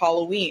walls for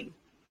Halloween.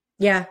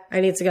 Yeah,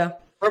 I need to go.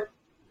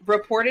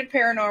 Reported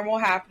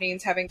paranormal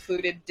happenings have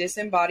included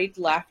disembodied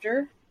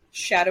laughter,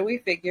 shadowy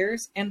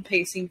figures, and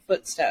pacing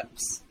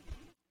footsteps.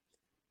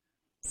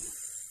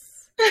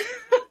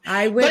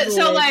 I would. But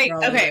so, like,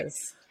 okay.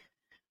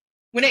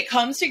 When it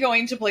comes to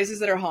going to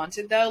places that are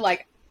haunted, though,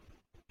 like,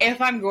 if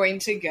I'm going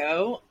to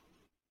go,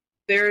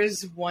 there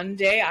is one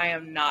day I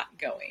am not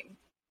going.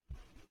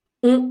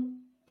 On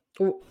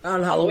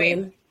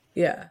Halloween?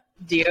 Yeah.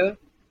 Dia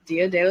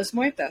de los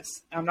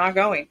Muertos. I'm not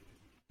going.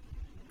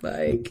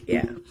 Like,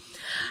 yeah.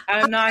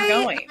 I'm not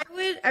going.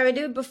 I would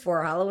do it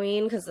before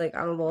Halloween because like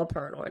I'm a little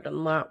paranoid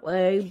in that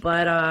way.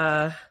 But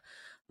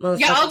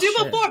Yeah, I'll do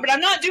before, but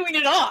I'm not doing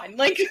it on.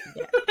 Like,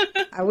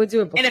 yeah. I would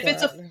do it before. And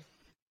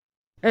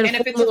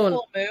if it's a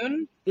full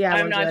moon, yeah,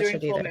 I'm not doing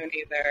full moon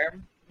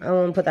either. I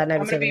won't put that negativity.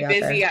 I'm gonna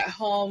be busy at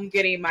home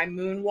getting my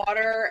moon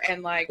water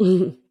and like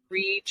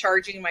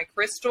recharging my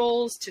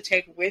crystals to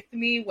take with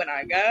me when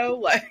I go.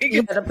 Like,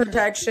 the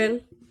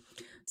protection.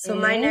 So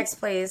my next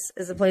place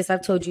is a place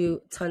I've told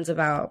you tons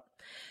about.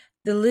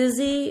 The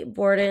Lizzie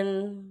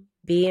Borden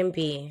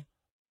B&B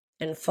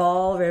in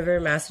Fall River,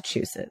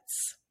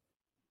 Massachusetts.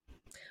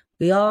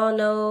 We all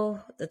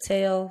know the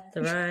tale,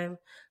 the rhyme.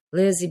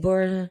 Lizzie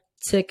Borden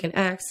took an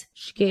axe.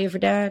 She gave her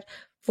dad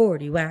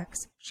 40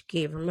 whacks. She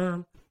gave her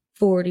mom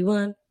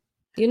 41.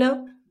 You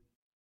know?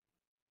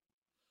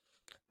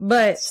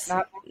 But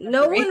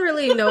no one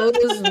really knows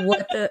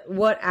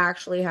what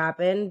actually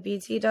happened,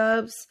 BT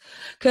Dubs,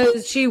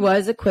 because she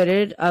was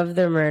acquitted of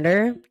the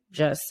murder.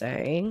 Just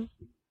saying.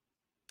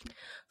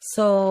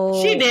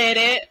 So she did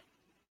it.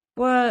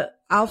 But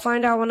I'll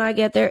find out when I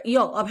get there.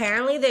 Yo,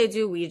 apparently they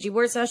do Ouija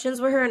board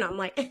sessions with her, and I'm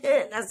like,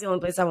 that's the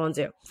only place I won't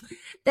do.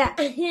 That's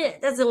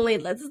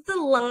the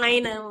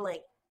line. I'm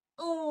like,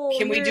 oh.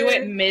 Can we do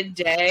it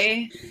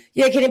midday?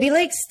 Yeah, can it be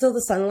like still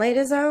the sunlight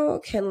is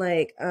out? Can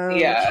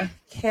yeah.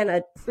 Can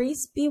a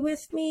priest be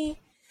with me?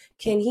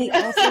 Can he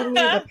offer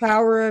me the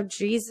power of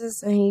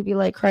Jesus and he be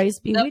like,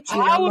 Christ be with you? The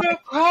power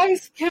of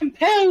Christ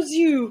compels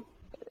you.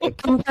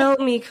 Compel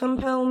me,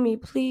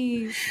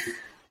 please.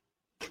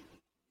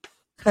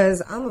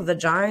 Because I'm a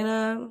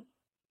vagina.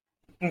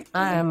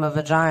 I am a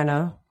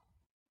vagina.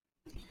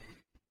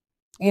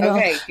 You know?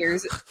 Okay,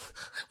 here's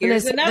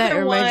another that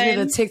one. Reminds me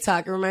of the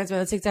TikTok. It reminds me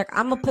of the TikTok.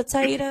 I'm a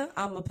potato.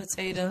 I'm a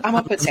potato. I'm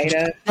a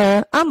potato.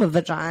 I'm a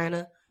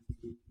vagina.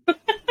 All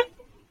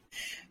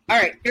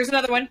right, here's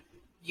another one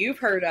you've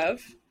heard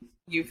of.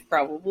 You've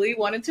probably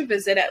wanted to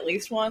visit at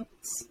least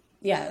once.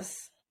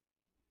 Yes.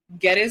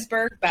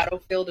 Gettysburg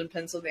Battlefield in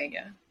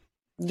Pennsylvania.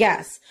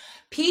 Yes.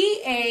 PA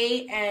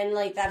and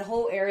like that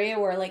whole area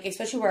where like,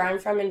 especially where I'm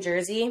from in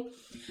Jersey,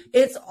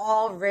 it's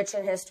all rich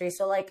in history.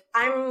 So like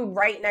I'm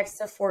right next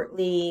to Fort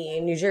Lee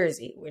in New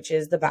Jersey, which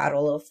is the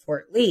Battle of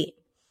Fort Lee.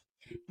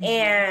 Mm-hmm.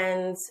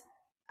 And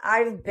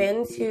I've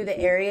been to the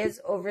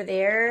areas over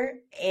there,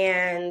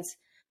 and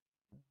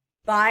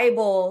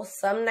Bible,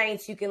 some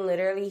nights you can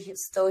literally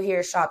still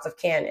hear shots of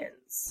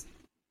cannons.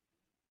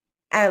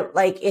 And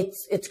like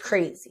it's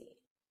crazy.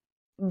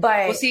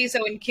 But well, see,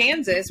 so in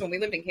Kansas, when we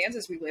lived in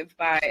Kansas, we lived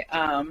by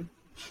oh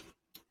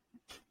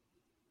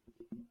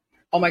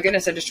my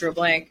goodness, I just drew a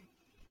blank.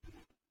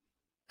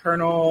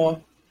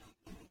 Colonel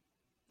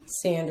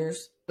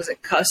Sanders. Was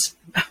it Custer?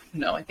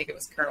 No, I think it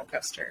was Colonel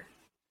Custer.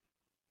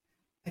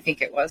 I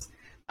think it was.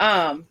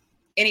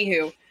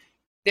 Anywho,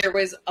 there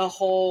was a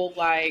whole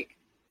like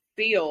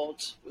field.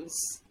 It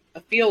was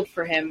a field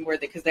for him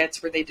because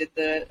that's where they did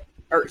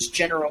or it's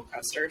General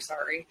Custer,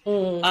 sorry.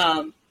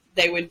 Mm.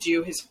 They would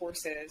do his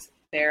horses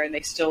there, and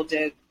they still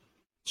did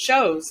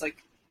shows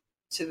like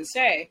to this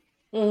day.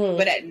 Mm-hmm.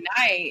 But at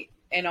night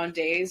and on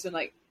days when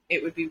like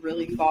it would be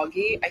really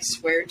foggy, I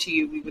swear to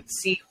you, we would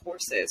see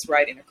horses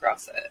riding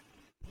across it.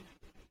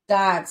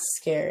 That's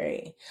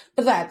scary,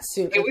 but that's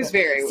super. It was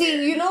cool. very See,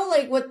 weird. You know,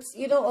 like what's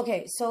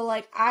okay. So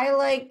like I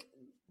like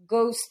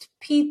ghost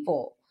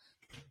people.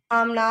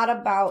 I'm not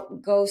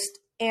about ghost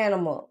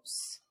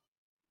animals.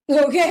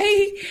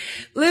 Okay,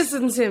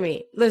 listen to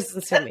me.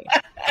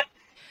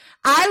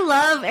 I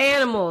love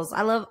animals.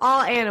 I love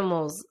all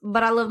animals,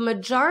 but I love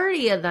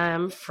majority of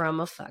them from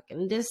a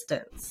fucking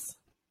distance.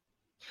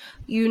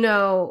 You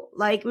know,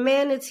 like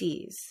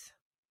manatees.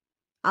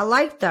 I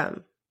like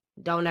them.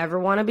 Don't ever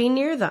want to be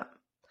near them.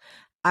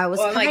 I was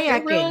kayaking. Like,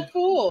 they're real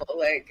cool.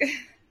 Like,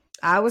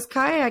 I was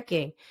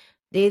kayaking.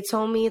 They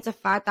told me it's a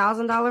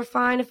 $5,000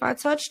 fine if I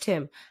touched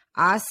him.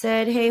 I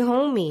said, hey,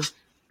 homie,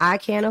 I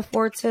can't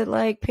afford to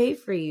like pay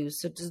for you,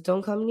 so just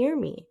don't come near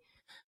me.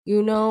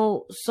 You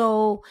know,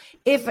 so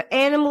if an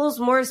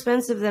animal's more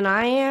expensive than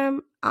I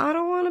am, I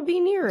don't want to be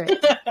near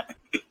it.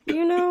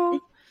 You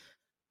know,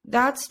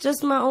 that's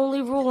just my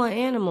only rule on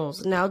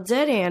animals. Now,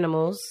 dead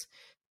animals,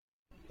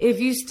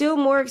 if you still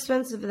more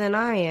expensive than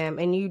I am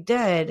and you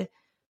dead,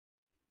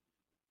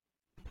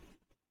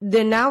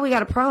 then now we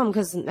got a problem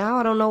because now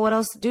I don't know what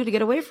else to do to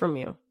get away from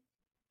you.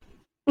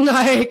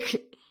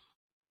 Like,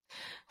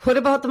 what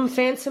about them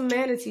phantom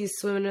manatees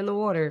swimming in the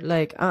water?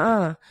 Like,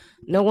 no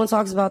one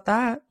talks about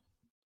that.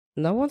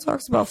 No one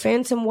talks about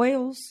phantom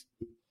whales.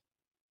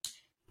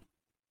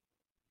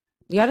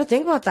 You got to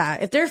think about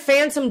that. If they're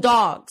phantom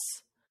dogs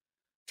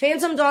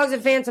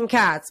and phantom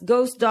cats,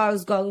 ghost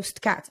dogs, ghost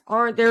cats,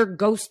 aren't there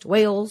ghost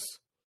whales?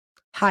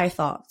 High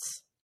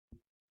thoughts.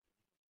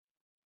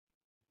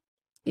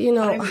 You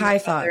know, high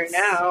thoughts.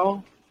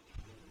 Now.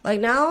 Like,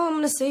 now I'm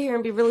going to sit here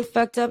and be really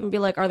fucked up and be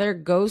like, are there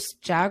ghost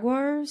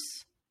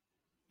jaguars?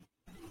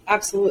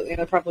 Absolutely.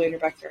 They're probably in your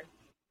backyard.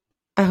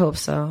 I hope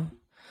so.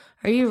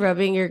 Are you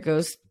rubbing your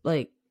ghost,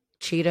 like,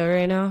 cheetah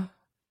right now?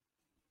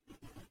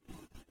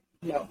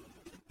 No.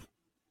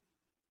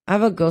 I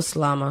have a ghost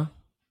llama.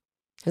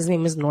 His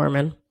name is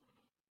Norman.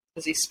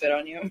 Does he spit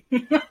on you?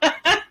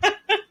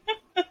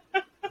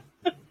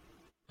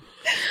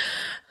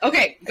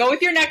 Okay, go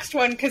with your next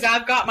one because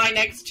I've got my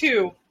next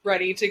two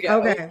ready to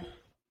go. Okay.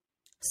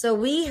 So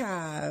we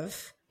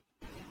have,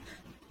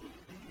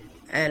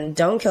 and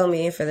don't kill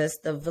me for this,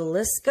 the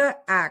Villisca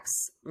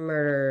Axe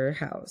Murder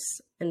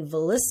House in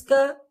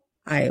Villisca,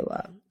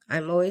 Iowa.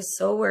 I'm always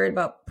so worried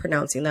about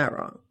pronouncing that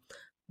wrong.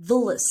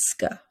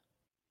 Villisca.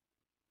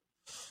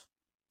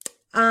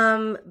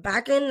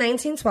 Back in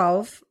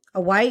 1912,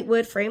 a white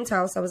wood framed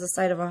house that was the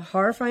site of a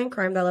horrifying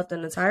crime that left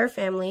an entire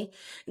family,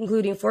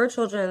 including 4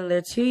 children and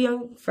their 2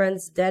 young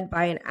friends, dead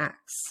by an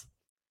axe.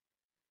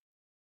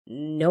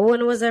 No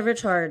one was ever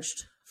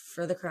charged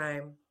for the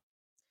crime.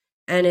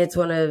 And it's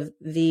one of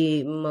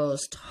the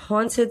most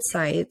haunted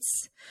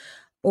sites.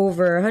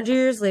 Over 100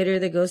 years later,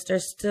 the ghosts are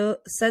still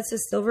said to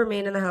still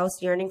remain in the house,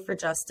 yearning for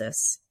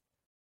justice.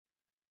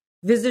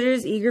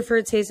 Visitors eager for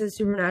a taste of the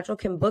supernatural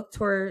can book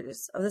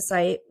tours of the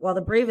site, while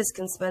the bravest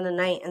can spend the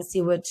night and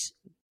see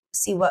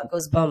what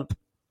goes bump.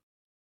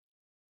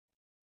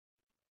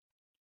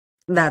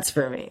 That's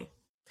for me.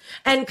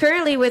 And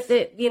currently with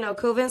it,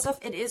 COVID and stuff,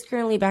 it is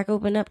currently back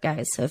open up,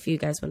 guys. So if you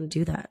guys want to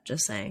do that,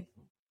 just saying.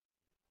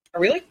 Are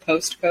we like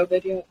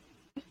post-COVID yet?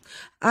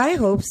 I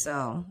hope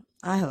so.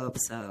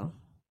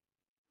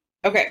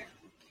 Okay.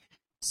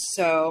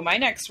 So my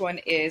next one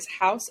is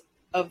House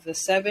of the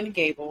Seven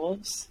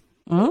Gables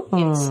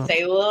in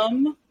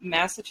Salem,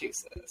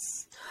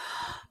 Massachusetts.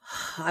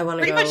 I want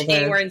to go pretty much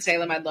anywhere in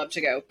Salem I'd love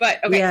to go.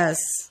 But okay. Yes.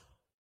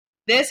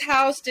 This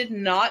house did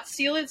not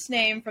steal its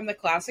name from the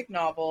classic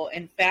novel.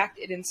 In fact,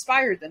 it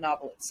inspired the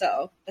novel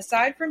itself.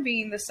 Aside from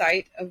being the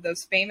site of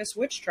those famous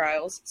witch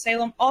trials,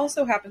 Salem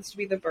also happens to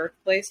be the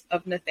birthplace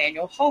of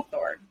Nathaniel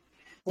Hawthorne.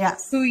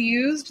 Yes. Who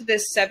used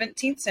this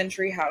 17th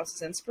century house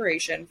as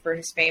inspiration for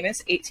his famous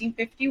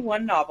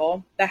 1851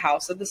 novel, The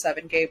House of the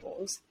Seven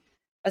Gables.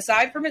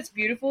 Aside from its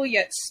beautiful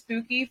yet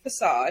spooky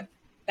facade,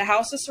 the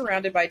house is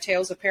surrounded by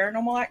tales of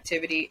paranormal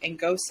activity and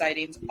ghost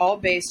sightings, all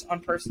based on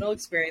personal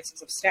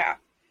experiences of staff.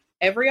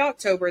 Every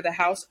October, the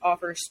house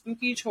offers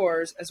spooky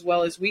tours as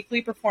well as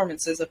weekly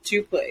performances of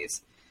 2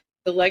 plays,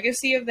 The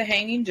Legacy of the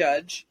Hanging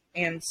Judge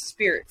and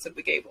Spirits of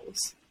the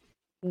Gables.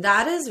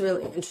 That is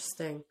really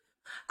interesting.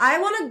 I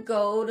want to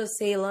go to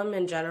Salem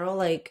in general.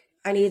 Like,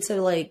 I need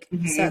to,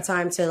 set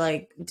time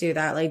to, do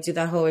that. Do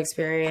that whole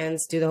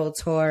experience, do the whole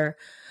tour.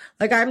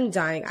 I'm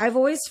dying. I've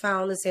always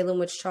found the Salem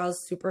witch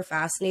trials super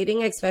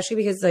fascinating, especially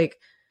because,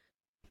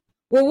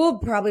 we'll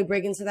probably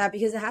break into that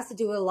because it has to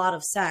do with a lot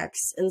of sex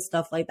and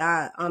stuff like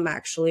that,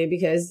 actually,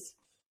 because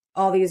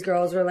all these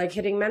girls were,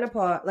 hitting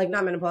menopause,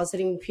 not menopause,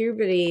 hitting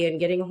puberty and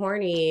getting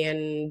horny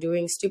and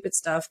doing stupid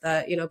stuff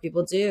that,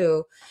 people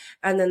do.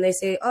 And then they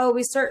say, oh,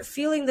 we start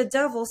feeling the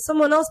devil.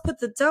 Someone else put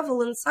the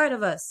devil inside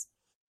of us.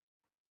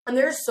 And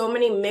there's so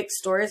many mixed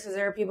stories because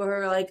there are people who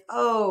are like,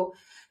 oh,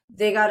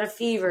 they got a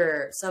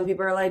fever. Some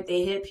people are like,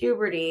 they hit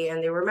puberty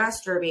and they were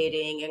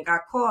masturbating and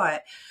got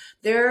caught.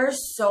 There are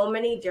so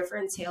many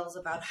different tales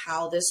about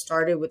how this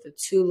started with the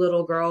 2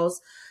 little girls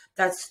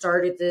that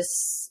started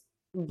this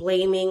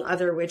blaming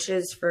other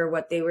witches for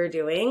what they were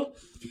doing.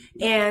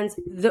 And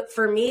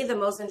for me, the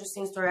most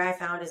interesting story I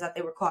found is that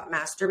they were caught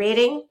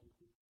masturbating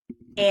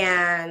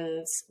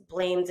and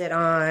blamed it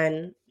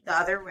on the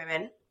other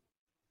women.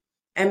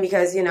 And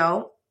because,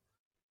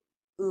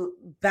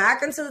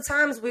 back into the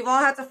times, we've all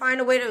had to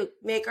find a way to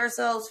make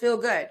ourselves feel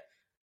good.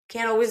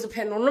 Can't always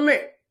depend on the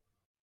man.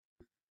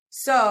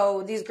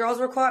 So these girls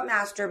were caught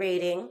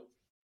masturbating,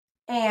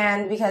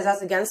 and because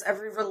that's against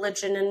every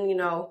religion,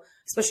 and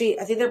especially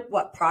I think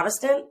they're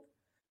Protestant.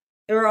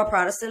 They were all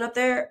Protestant up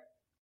there.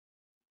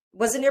 It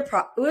was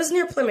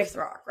near Plymouth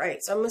Rock, right?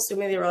 So I'm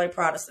assuming they were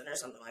Protestant or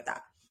something like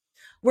that.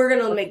 We're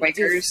gonna make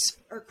Quakers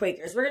or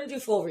Quakers. We're gonna do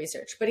full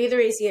research, but either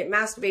way, see it,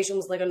 masturbation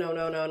was a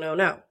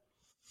no.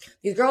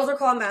 These girls were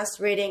caught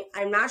masturbating.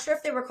 I'm not sure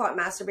if they were caught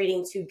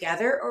masturbating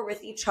together or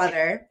with each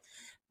other,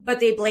 but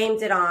they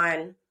blamed it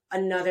on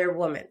another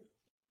woman,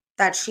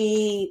 that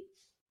she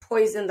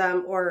poisoned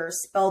them or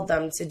spelled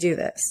them to do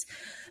this.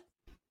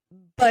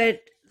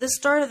 But the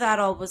start of that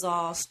was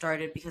all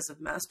started because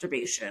of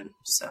masturbation.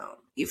 So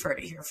you've heard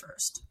it here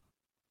first.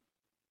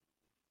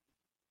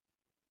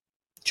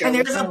 And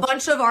there's a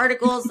bunch of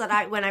articles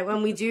that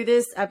when we do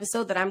this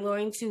episode that I'm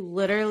going to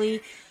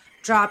literally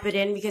drop it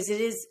in because it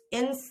is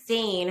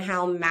insane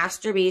how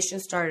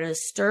masturbation started a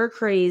stir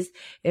craze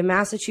in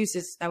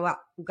Massachusetts that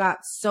got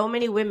so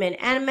many women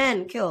and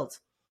men killed.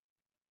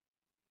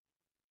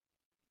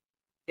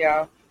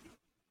 Yeah.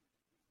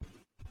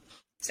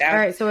 Sad. All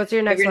right, so what's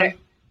your next one?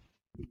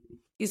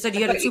 You said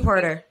you had a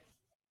 2-parter.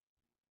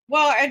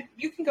 Well,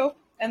 you can go,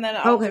 and then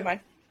I'll do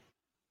mine.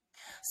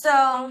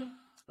 So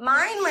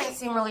mine might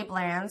seem really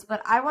bland,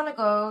 but I want to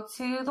go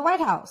to the White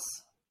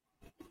House.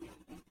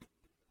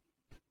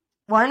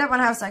 Well, I don't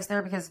want to have sex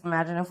there because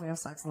imagine if we have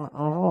sex in the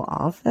Oval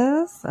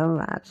Office.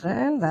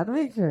 Imagine. That'd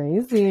be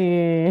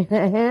crazy.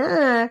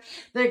 The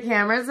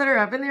cameras that are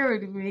up in there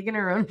would be making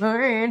a run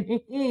for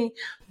it.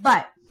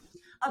 But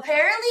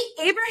Apparently,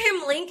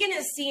 Abraham Lincoln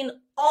is seen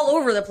all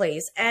over the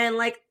place. And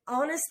like,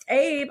 Honest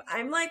Abe,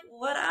 I'm like,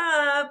 what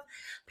up?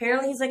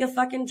 Apparently, he's like a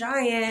fucking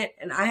giant.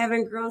 And I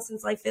haven't grown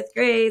since like fifth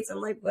grade. So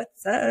I'm like,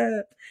 what's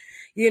up?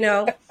 You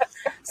know?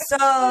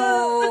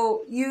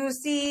 So you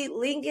see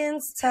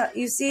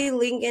you see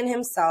Lincoln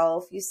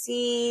himself. You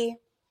see,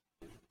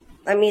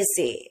 let me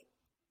see.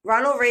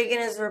 Ronald Reagan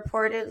is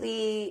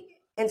reportedly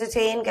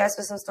entertained guests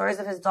with some stories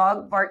of his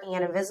dog barking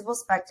at invisible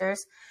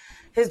specters,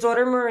 his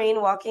daughter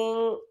Maureen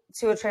walking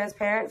to a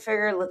transparent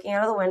figure looking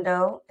out of the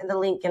window in the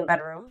Lincoln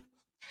bedroom.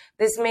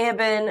 This may have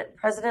been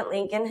President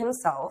Lincoln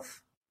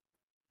himself.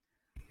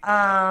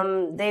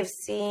 They've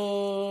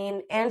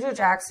seen Andrew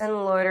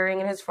Jackson loitering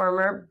in his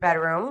former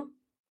bedroom.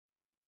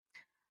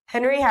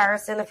 Henry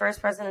Harrison, the first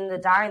president to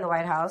die in the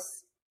White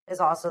House, is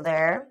also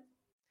there.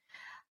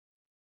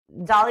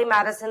 Dolly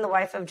Madison, the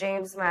wife of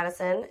James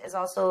Madison, is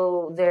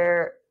also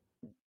there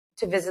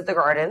to visit the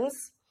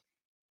gardens.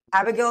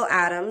 Abigail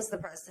Adams, the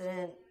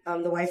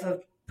wife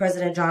of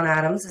President John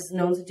Adams, is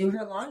known to do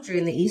her laundry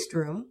in the East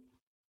Room.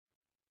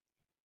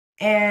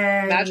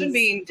 And imagine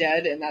being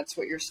dead and that's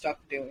what you're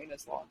stuck doing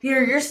is laundry.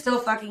 You're still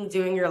fucking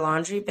doing your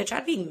laundry, bitch.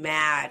 I'd be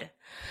mad.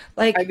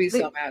 Like, I'd be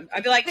so mad.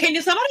 I'd be like,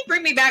 can somebody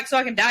bring me back so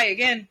I can die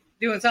again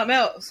doing something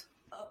else?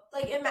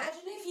 Like,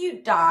 imagine if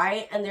you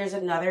die and there's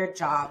another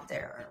job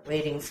there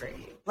waiting for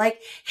you. Like,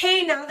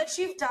 hey, now that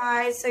you've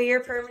died, so your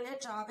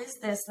permanent job is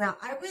this. Now,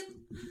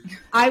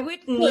 I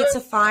would need to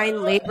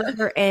find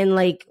labor in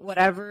like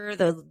whatever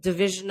the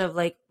division of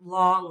like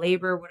law,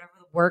 labor, whatever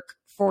the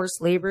workforce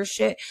labor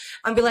shit.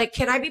 I'd be like,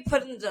 can I be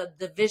put in the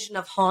division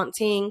of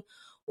haunting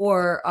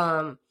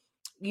or,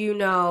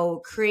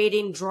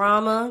 creating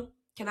drama?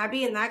 Can I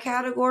be in that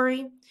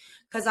category?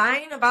 Because I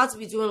ain't about to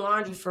be doing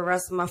laundry for the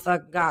rest of my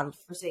fucking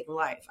God-forsaken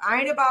life.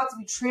 I ain't about to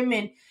be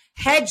trimming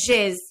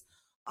hedges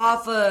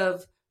off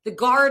of the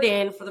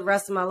garden for the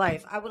rest of my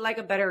life. I would like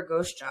a better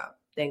ghost job.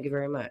 Thank you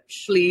very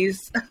much.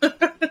 Please.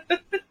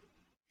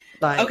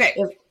 Okay.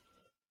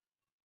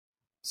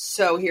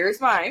 So here's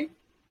mine.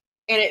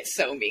 And it's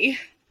so me.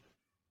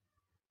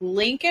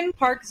 Lincoln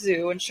Park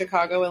Zoo in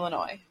Chicago,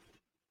 Illinois.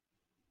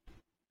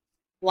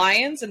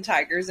 Lions and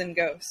tigers and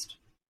ghosts.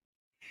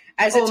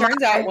 As it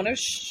turns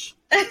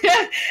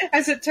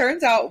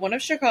out, one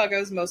of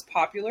Chicago's most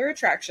popular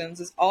attractions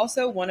is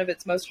also one of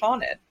its most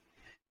haunted,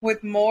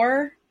 with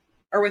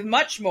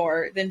much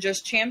more than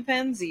just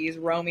chimpanzees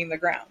roaming the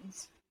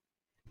grounds.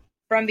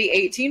 From the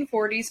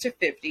 1840s to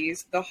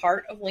 50s, the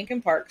heart of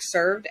Lincoln Park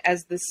served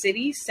as the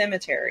city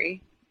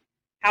cemetery,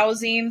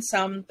 housing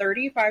some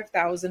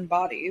 35,000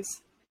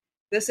 bodies.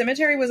 The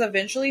cemetery was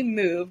eventually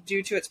moved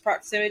due to its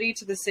proximity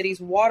to the city's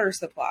water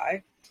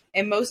supply,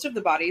 and most of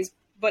the bodies,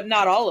 but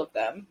not all of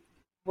them,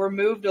 were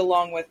moved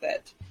along with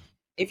it.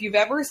 If you've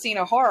ever seen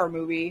a horror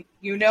movie,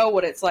 you know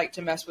what it's like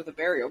to mess with a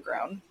burial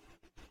ground.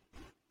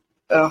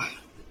 Ugh.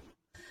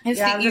 It's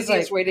the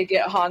easiest way to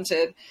get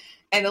haunted,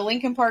 and the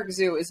Lincoln Park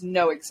Zoo is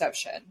no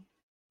exception.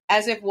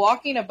 As if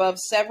walking above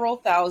several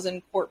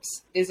thousand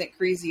corpses isn't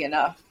crazy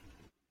enough.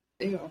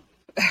 Ew.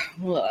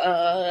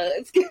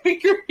 It's giving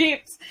me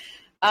creeps.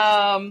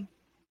 Famed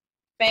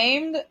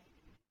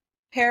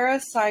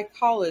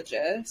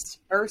parapsychologist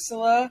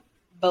Ursula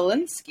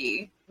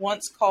Belinsky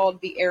once called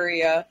the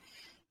area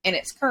in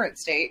its current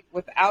state,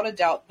 without a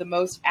doubt, the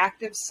most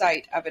active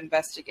site I've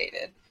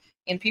investigated.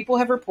 And people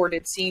have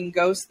reported seeing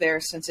ghosts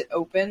there since it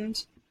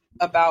opened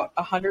about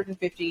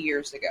 150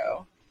 years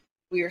ago.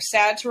 We are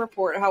sad to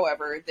report,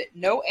 however, that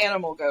no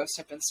animal ghosts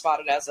have been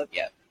spotted as of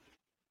yet.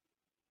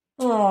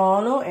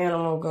 Oh, no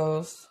animal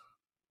ghosts.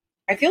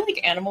 I feel like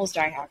animals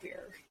die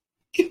happier.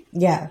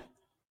 Yeah.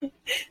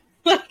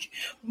 Like,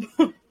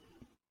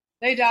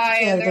 they die.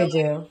 Yeah, they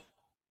do.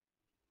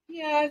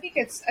 Yeah, I think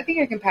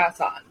I can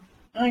pass on.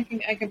 I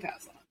can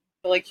pass on.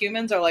 But like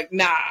humans are like,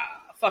 nah,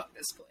 fuck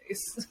this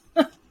place.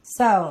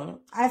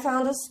 So I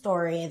found a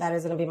story that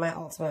is going to be my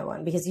ultimate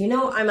one because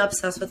I'm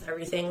obsessed with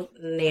everything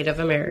Native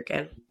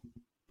American.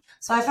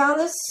 So I found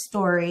this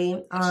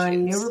story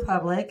on New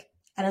Republic,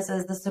 and it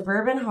says the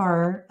suburban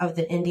horror of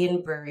the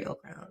Indian burial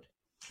ground.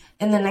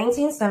 In the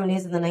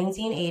 1970s and the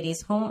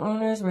 1980s,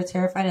 homeowners were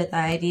terrified at the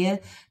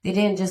idea they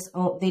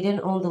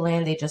didn't own the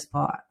land they just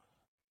bought.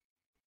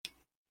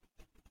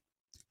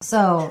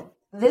 So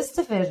this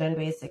division,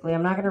 basically,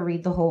 I'm not going to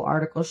read the whole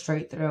article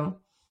straight through,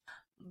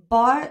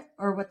 bought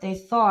a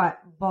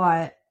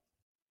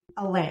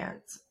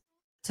land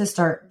to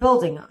start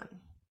building on.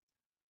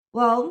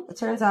 Well, it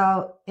turns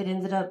out it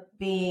ended up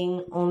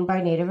being owned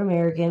by Native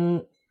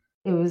American.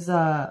 It was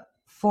a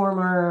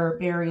former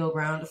burial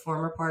ground, a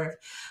former part of,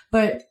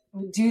 but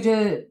due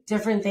to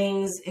different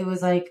things, it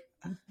was like,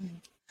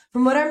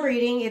 from what I'm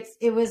reading,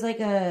 it was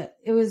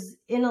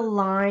in a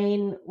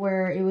line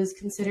where it was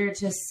considered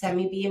to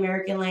semi-be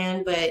American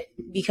land, but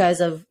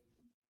because of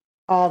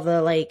all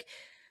the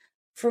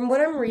from what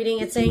I'm reading,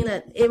 it's saying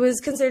that it was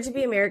considered to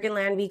be American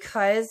land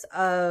because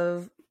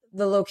of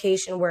the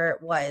location where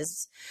it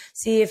was.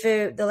 See, if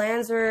the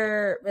lands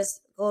were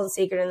mystical and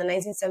sacred in the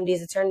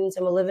 1970s, it turned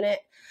into malevolent,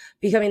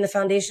 becoming the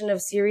foundation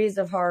of series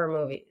of horror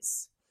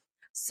movies.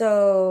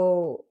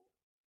 So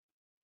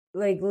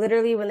like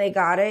literally when they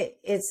got it,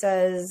 it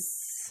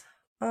says,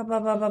 blah, blah,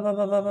 blah, blah, blah,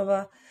 blah, blah, blah,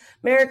 blah.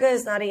 America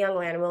is not a young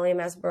land. William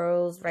S.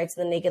 Burroughs writes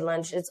in The Naked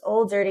Lunch. It's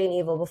old, dirty, and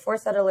evil. Before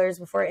settlers,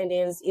 before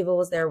Indians, evil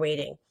was there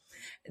waiting.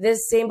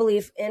 This same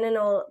belief in and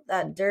all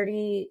that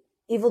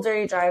evil,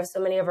 dirty drives so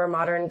many of our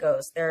modern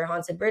ghosts. There are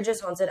haunted bridges,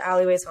 haunted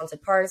alleyways,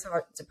 haunted parks,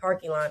 haunted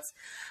parking lots.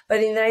 But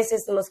in the United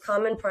States, the most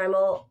common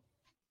primal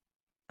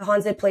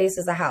haunted place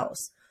is a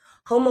house.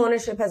 Home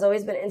ownership has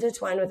always been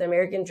intertwined with the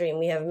American dream.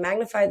 We have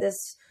magnified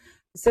this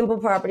simple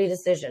property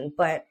decision,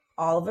 but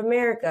all of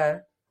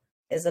America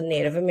is a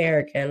Native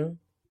American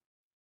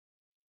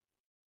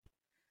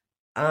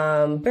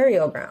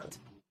burial ground.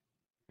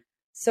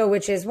 So,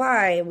 which is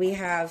why we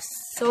have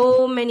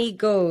so many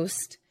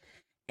ghosts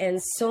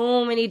and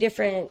so many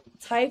different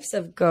types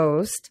of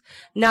ghosts.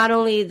 Not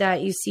only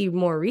that you see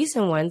more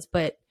recent ones,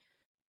 but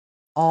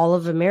all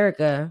of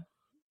America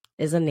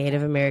is a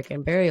Native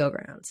American burial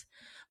ground.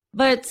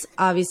 But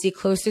obviously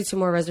closer to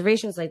more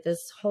reservations like this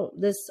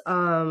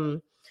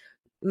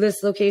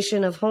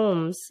location of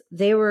homes,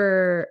 they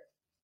were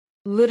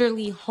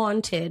literally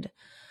haunted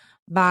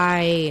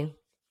by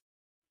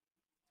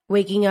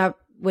waking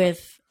up with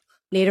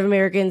Native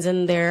Americans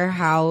in their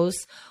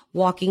house,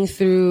 walking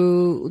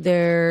through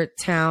their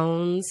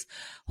towns,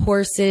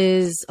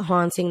 horses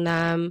haunting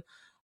them,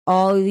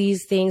 all of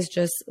these things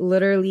just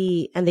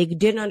literally, and they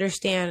didn't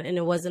understand. And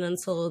it wasn't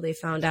until they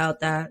found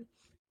out that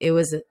it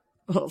was,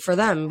 for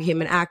them,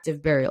 became an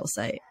active burial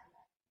site.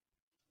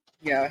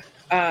 Yeah.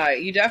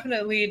 You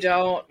definitely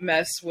don't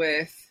mess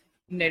with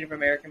Native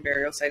American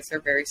burial sites.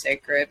 They're very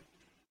sacred.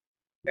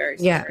 Very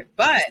sacred.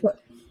 Yeah. But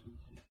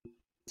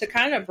to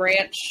kind of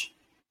branch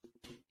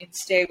and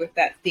stay with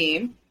that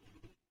theme,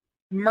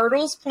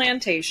 Myrtle's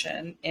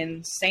Plantation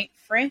in St.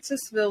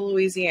 Francisville,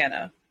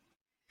 Louisiana,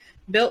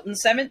 built in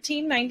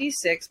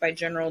 1796 by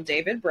General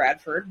David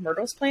Bradford,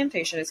 Myrtle's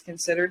Plantation is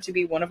considered to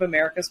be one of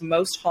America's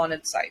most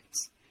haunted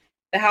sites.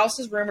 The house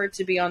is rumored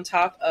to be on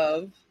top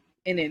of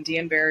an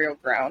Indian burial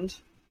ground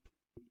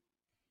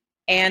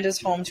and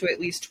is home to at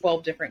least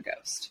 12 different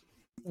ghosts.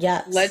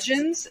 Yes.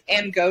 Legends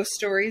and ghost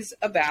stories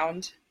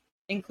abound,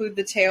 include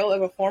the tale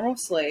of a former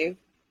slave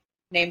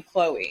named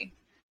Chloe,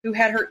 who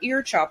had her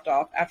ear chopped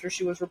off after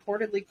she was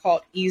reportedly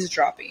caught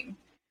eavesdropping.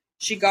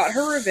 She got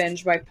her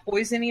revenge by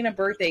poisoning a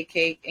birthday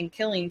cake and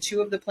killing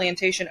two of the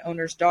plantation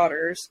owner's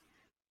daughters,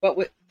 but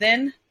was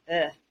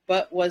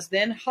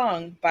then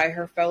hung by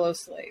her fellow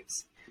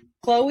slaves.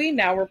 Chloe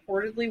now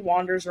reportedly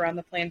wanders around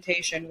the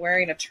plantation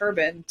wearing a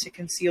turban to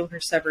conceal her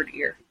severed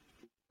ear.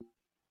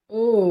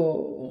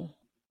 Ooh.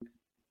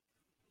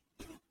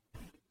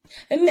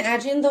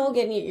 Imagine though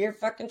getting your ear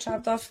fucking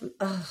chopped off.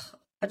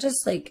 I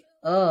just like,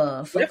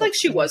 what if like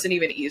she wasn't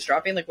even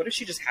eavesdropping? Like, what if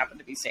she just happened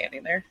to be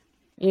standing there?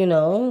 You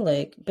know,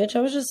 like, bitch,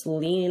 I was just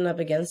leaning up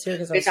against you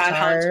because I was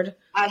tired.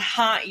 I'd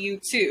haunt you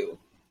too.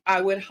 I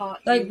would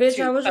haunt like, you bitch,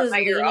 too. I was just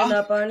leaning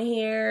up on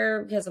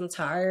here because I'm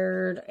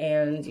tired,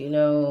 and you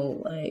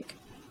know, like,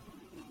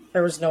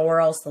 there was nowhere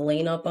else to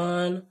lean up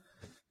on.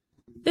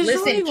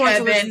 Listen,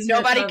 Kevin,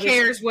 nobody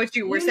cares what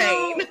you were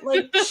saying.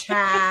 Like,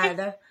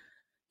 Chad,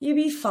 you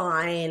be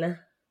fine.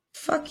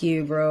 Fuck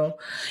you, bro.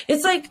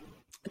 It's like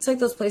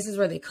those places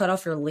where they cut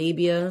off your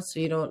labia so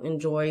you don't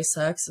enjoy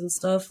sex and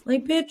stuff.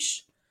 Like,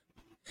 bitch.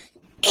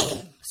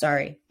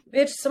 Sorry.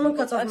 Bitch, someone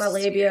cuts off my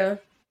labia.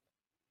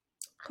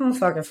 I'm gonna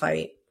fucking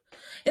fight.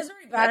 It's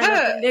already bad enough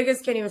that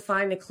niggas can't even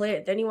find the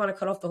clit. Then you want to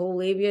cut off the whole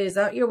labia? Is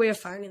that your way of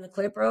finding the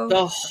clit, bro?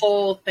 The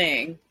whole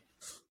thing.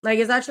 Like,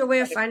 is that your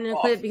way of finding the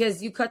clit?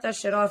 Because you cut that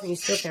shit off and you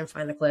still can't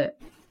find the clit.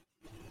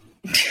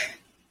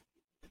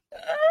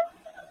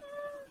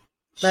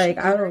 Like,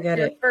 I don't get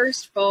it.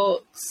 First,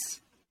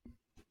 folks.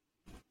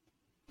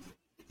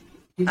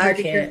 I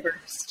can't.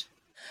 First.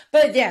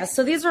 But yeah,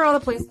 so these are all the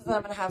places that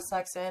I'm gonna have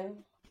sex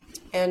in,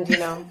 and you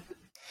know.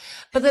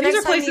 But these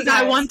are places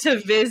I want to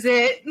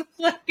visit.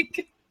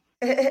 Like,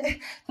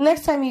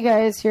 next time you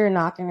guys hear a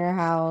knock on your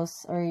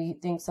house or you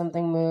think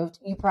something moved,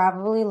 you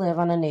probably live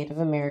on a Native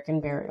American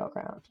burial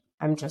ground.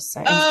 I'm just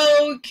saying.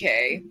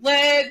 Okay,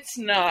 let's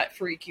not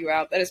freak you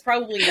out. That is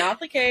probably not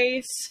the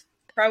case.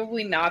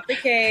 Probably not the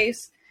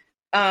case.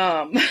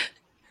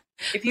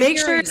 If you make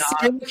sure a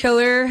serial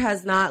killer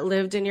has not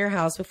lived in your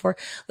house before.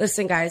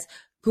 Listen, guys,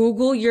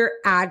 Google your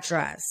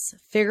address.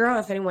 Figure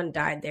out if anyone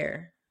died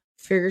there.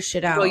 Figure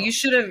shit out. Well, you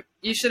should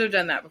have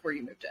done that before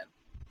you moved in.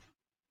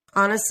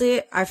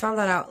 Honestly, I found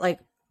that out like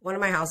one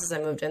of my houses I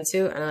moved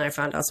into, and then I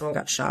found out someone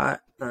got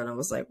shot, and I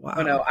was like, wow.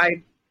 Oh no,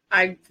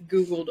 I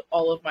Googled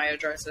all of my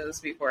addresses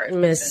before I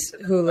Miss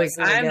who like,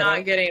 I'm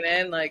not getting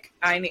in. Like,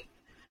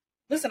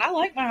 listen, I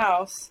like my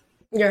house.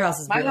 Your house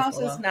is my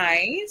beautiful. House is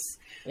nice.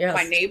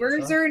 My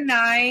neighbors are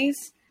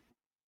nice.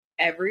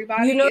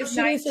 Everybody, you know is what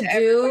you nice need to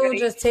do? Everybody.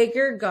 Just take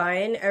your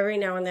gun every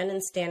now and then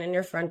and stand in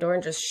your front door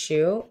and just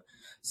shoot.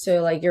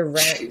 So like your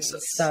rent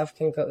stuff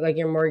can go, like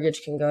your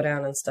mortgage can go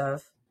down and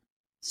stuff.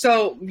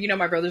 So, you know,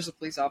 my brother's a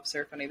police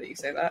officer. Funny that you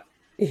say that.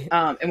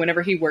 And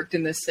whenever he worked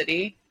in this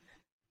city,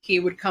 he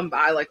would come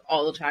by like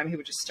all the time. He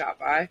would just stop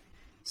by.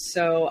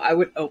 So I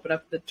would open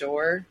up the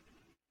door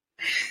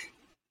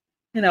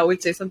And I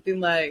would say something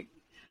like,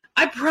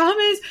 I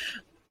promise,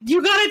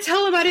 you gotta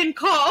tell him I didn't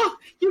call.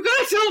 You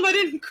gotta tell him I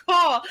didn't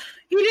call.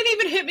 He didn't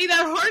even hit me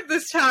that hard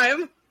this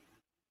time.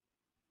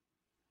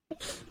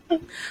 I'd be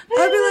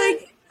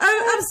like,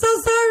 I'm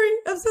so sorry.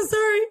 I'm so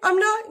sorry. I'm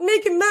not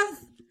making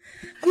meth.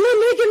 I'm not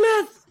making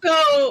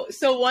meth.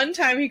 So one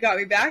time he got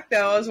me back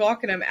though. I was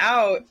walking him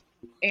out,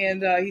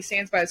 and he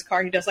stands by his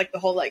car. He does like the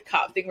whole like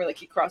cop thing where like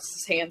he crosses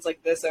his hands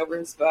like this over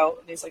his belt,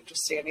 and he's like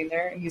just standing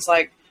there. And he's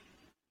like,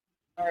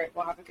 "All right,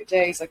 well, have a good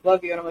day." He's like,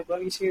 "Love you," and I'm like,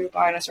 "Love you too."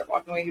 Bye. And I start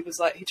walking away. He was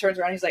like, he turns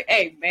around. He's like,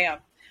 "Hey, ma'am,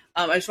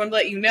 I just wanted to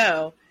let you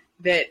know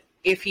that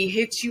if he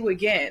hits you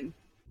again,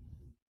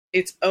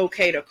 it's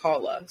okay to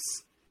call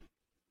us."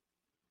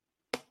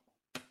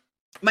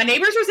 My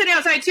neighbors were sitting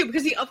outside too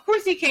because of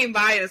course he came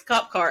by in his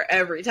cop car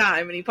every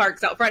time, and he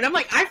parks out front. I'm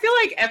like, I feel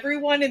like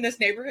everyone in this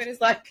neighborhood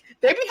is like,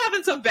 they be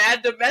having some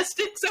bad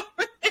domestics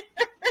over there.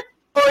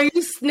 Or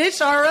you snitch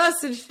on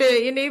us and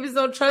shit. Your neighbors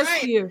don't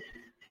trust you.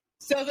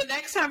 So the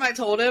next time I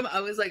told him,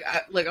 I was like,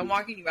 I'm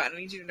walking you out. I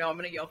need you to know I'm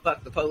going to yell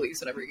fuck the police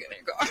whenever you get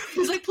in your car.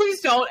 He's like,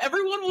 please don't.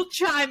 Everyone will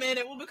chime in.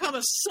 It will become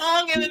a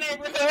song in the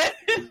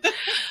neighborhood.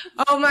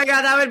 Oh my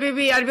God, that would be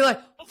me. I'd be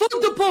like, fuck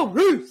the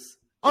police.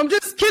 I'm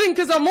just kidding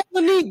because I'm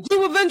only need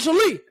you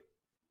eventually.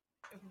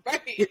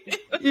 Right.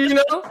 You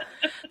know?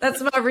 That's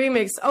my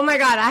remix. Oh my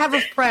God, I have a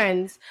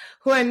friend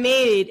who I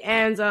made,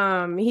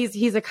 and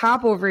he's a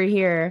cop over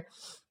here.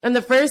 And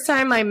the first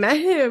time I met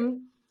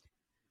him,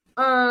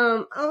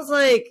 I was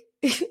like,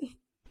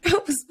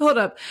 hold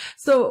up.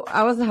 So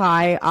I was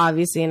high,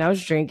 obviously, and I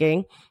was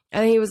drinking.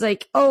 And he was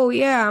like, oh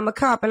yeah, I'm a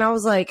cop. And I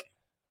was like,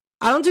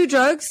 I don't do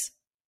drugs.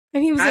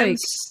 And he was I'm like,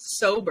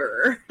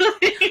 sober.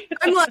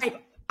 I'm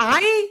like,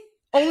 I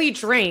only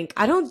drink.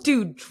 I don't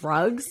do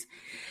drugs.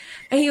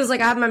 And he was like,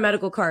 I have my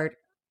medical card.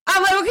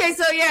 I'm like, okay,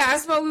 so yeah, I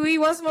smoke weed.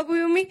 You want to smoke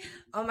weed with me?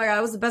 Oh my God,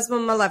 it was the best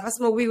moment of my life. I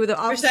smoked weed with an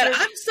officer. Said,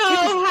 I'm so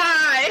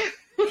high.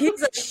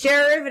 He's a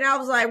sheriff, and I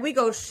was like, we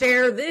go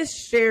share this,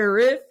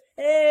 sheriff.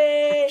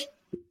 Hey.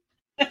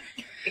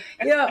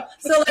 Yo,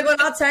 so like when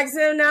I'll text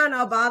him now and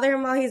I'll bother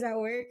him while he's at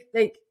work,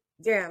 like,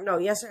 damn, no,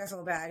 yesterday I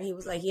felt bad. He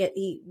was like,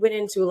 he went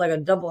into like a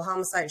double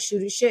homicide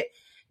shooting shit.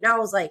 And I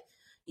was like,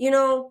 you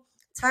know,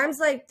 times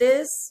like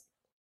this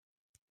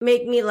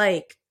make me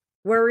like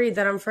worried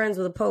that I'm friends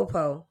with a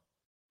popo.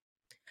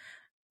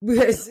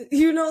 Because,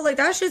 you know, like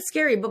that shit's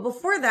scary. But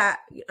before that,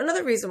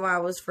 another reason why I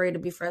was afraid to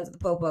be friends with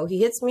the popo, he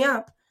hits me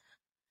up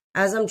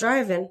as I'm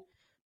driving.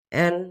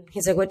 And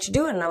he's like, what you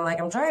doing? And I'm like,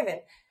 I'm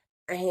driving.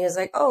 And he was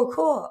like, oh,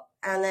 cool.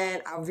 And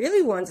then I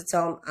really wanted to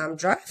tell him I'm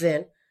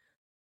driving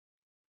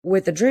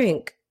with a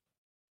drink.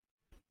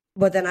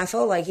 But then I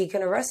felt like he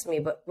can arrest me,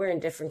 but we're in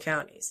different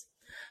counties.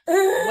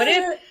 What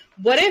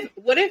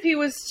if he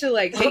was to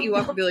like hit you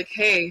up and be like,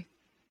 hey,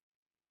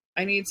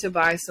 I need to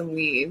buy some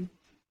weed?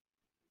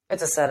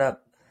 It's a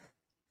setup.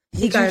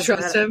 You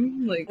trust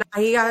him? Like,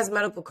 nah, he got his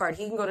medical card.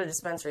 He can go to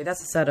dispensary.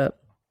 That's a setup.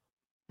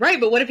 Right,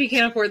 but what if he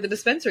can't afford the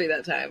dispensary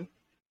that time?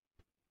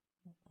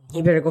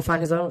 He better go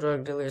find his own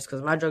drug dealers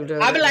because my drug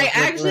dealer. I'd be like,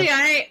 actually,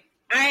 I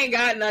ain't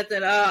got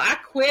nothing. I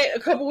quit a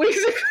couple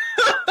weeks ago.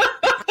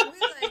 I'd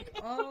be like,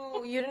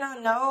 oh, you did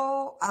not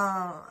know?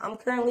 I'm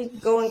currently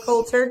going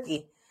cold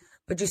turkey,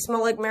 but you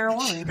smell like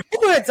marijuana.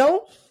 No, I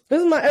don't.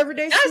 This is my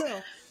everyday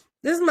smell.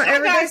 This is my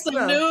everyday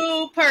smell. I got some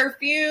new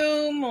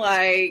perfume,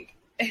 like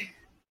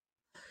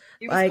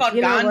it was like, called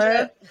you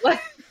know ganja.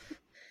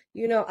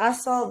 You know, I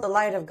saw the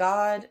light of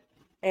God,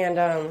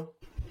 and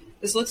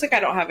this looks like I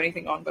don't have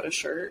anything on but a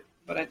shirt,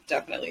 but I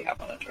definitely have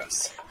on a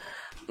dress.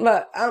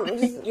 But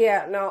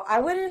yeah, no, I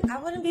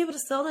wouldn't be able to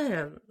sell to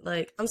him.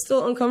 Like, I'm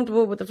still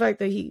uncomfortable with the fact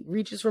that he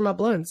reaches for my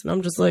blunts, and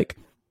I'm just like,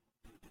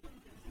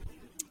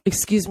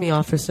 excuse me,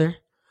 officer.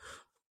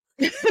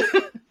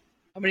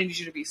 I'm gonna need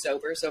you to be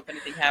sober, so if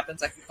anything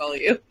happens, I can call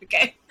you.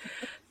 Okay.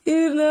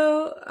 You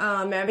know,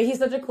 man, but he's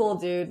such a cool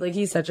dude. Like,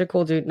 he's such a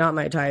cool dude. Not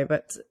my type,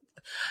 but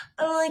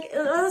I'm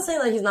not saying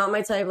like he's not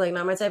my type. Like,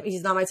 not my type.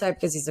 He's not my type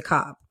because he's a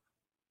cop.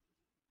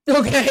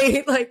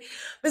 Okay, like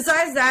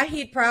besides that,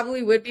 he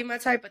probably would be my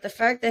type. But the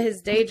fact that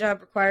his day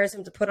job requires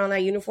him to put on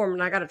that uniform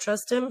and I gotta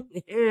trust him,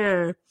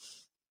 yeah.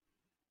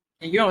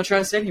 And you don't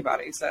trust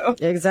anybody, so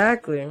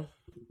exactly.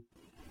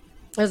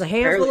 There's a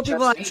handful of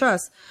people I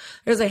trust.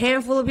 There's a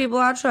handful of people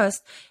I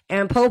trust,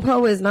 and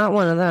Popo is not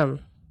one of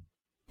them.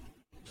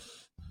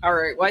 All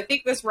right. Well, I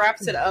think this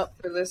wraps it up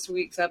for this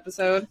week's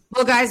episode.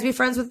 Well, guys, be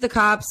friends with the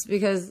cops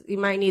because you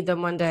might need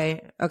them one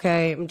day.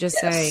 Okay, I'm just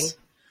saying.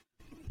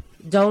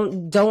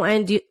 Don't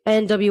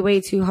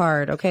NWA too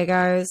hard, okay,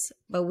 guys?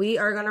 But we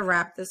are gonna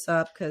wrap this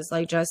up because,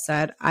 like Jess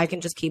said, I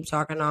can just keep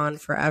talking on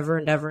forever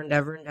and ever and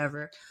ever and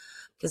ever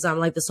because I'm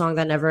like the song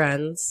that never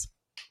ends.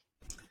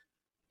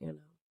 You know.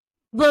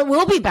 But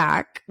we'll be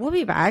back. We'll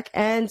be back,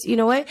 and you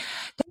know what,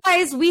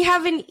 guys? We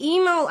have an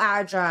email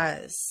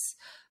address.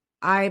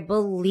 I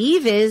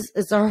believe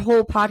it's our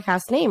whole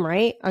podcast name,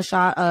 right? A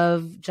shot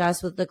of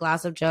Jess with the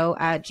glass of Joe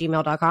at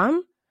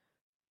gmail.com.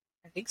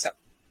 I think so.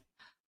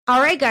 All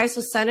right, guys.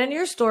 So send in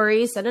your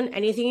stories. Send in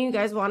anything you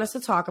guys want us to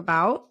talk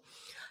about.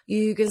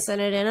 You can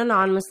send it in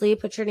anonymously.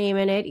 Put your name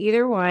in it.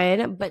 Either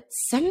one. But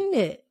send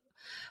it.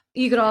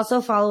 You could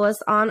also follow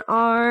us on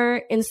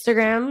our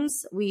Instagrams.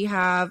 We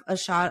have a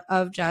shot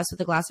of Jess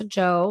with a glass of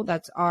Joe.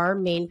 That's our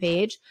main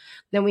page.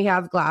 Then we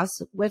have Glass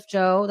with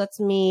Joe. That's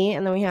me.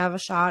 And then we have a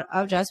shot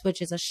of Jess,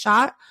 which is a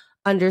shot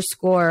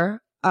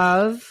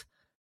 _of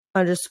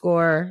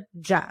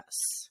 _Jess.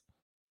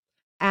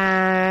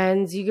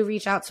 And you can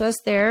reach out to us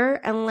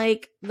there. And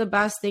like the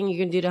best thing you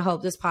can do to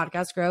help this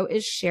podcast grow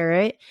is share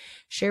it.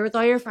 Share with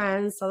all your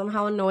friends. Tell them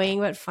how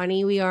annoying but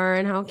funny we are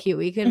and how cute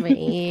we can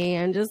be.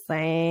 I'm just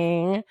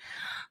saying.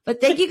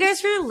 But thank you guys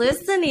for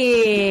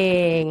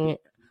listening.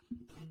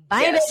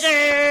 Bye,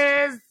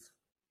 bitches.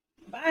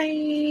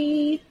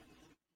 Bye.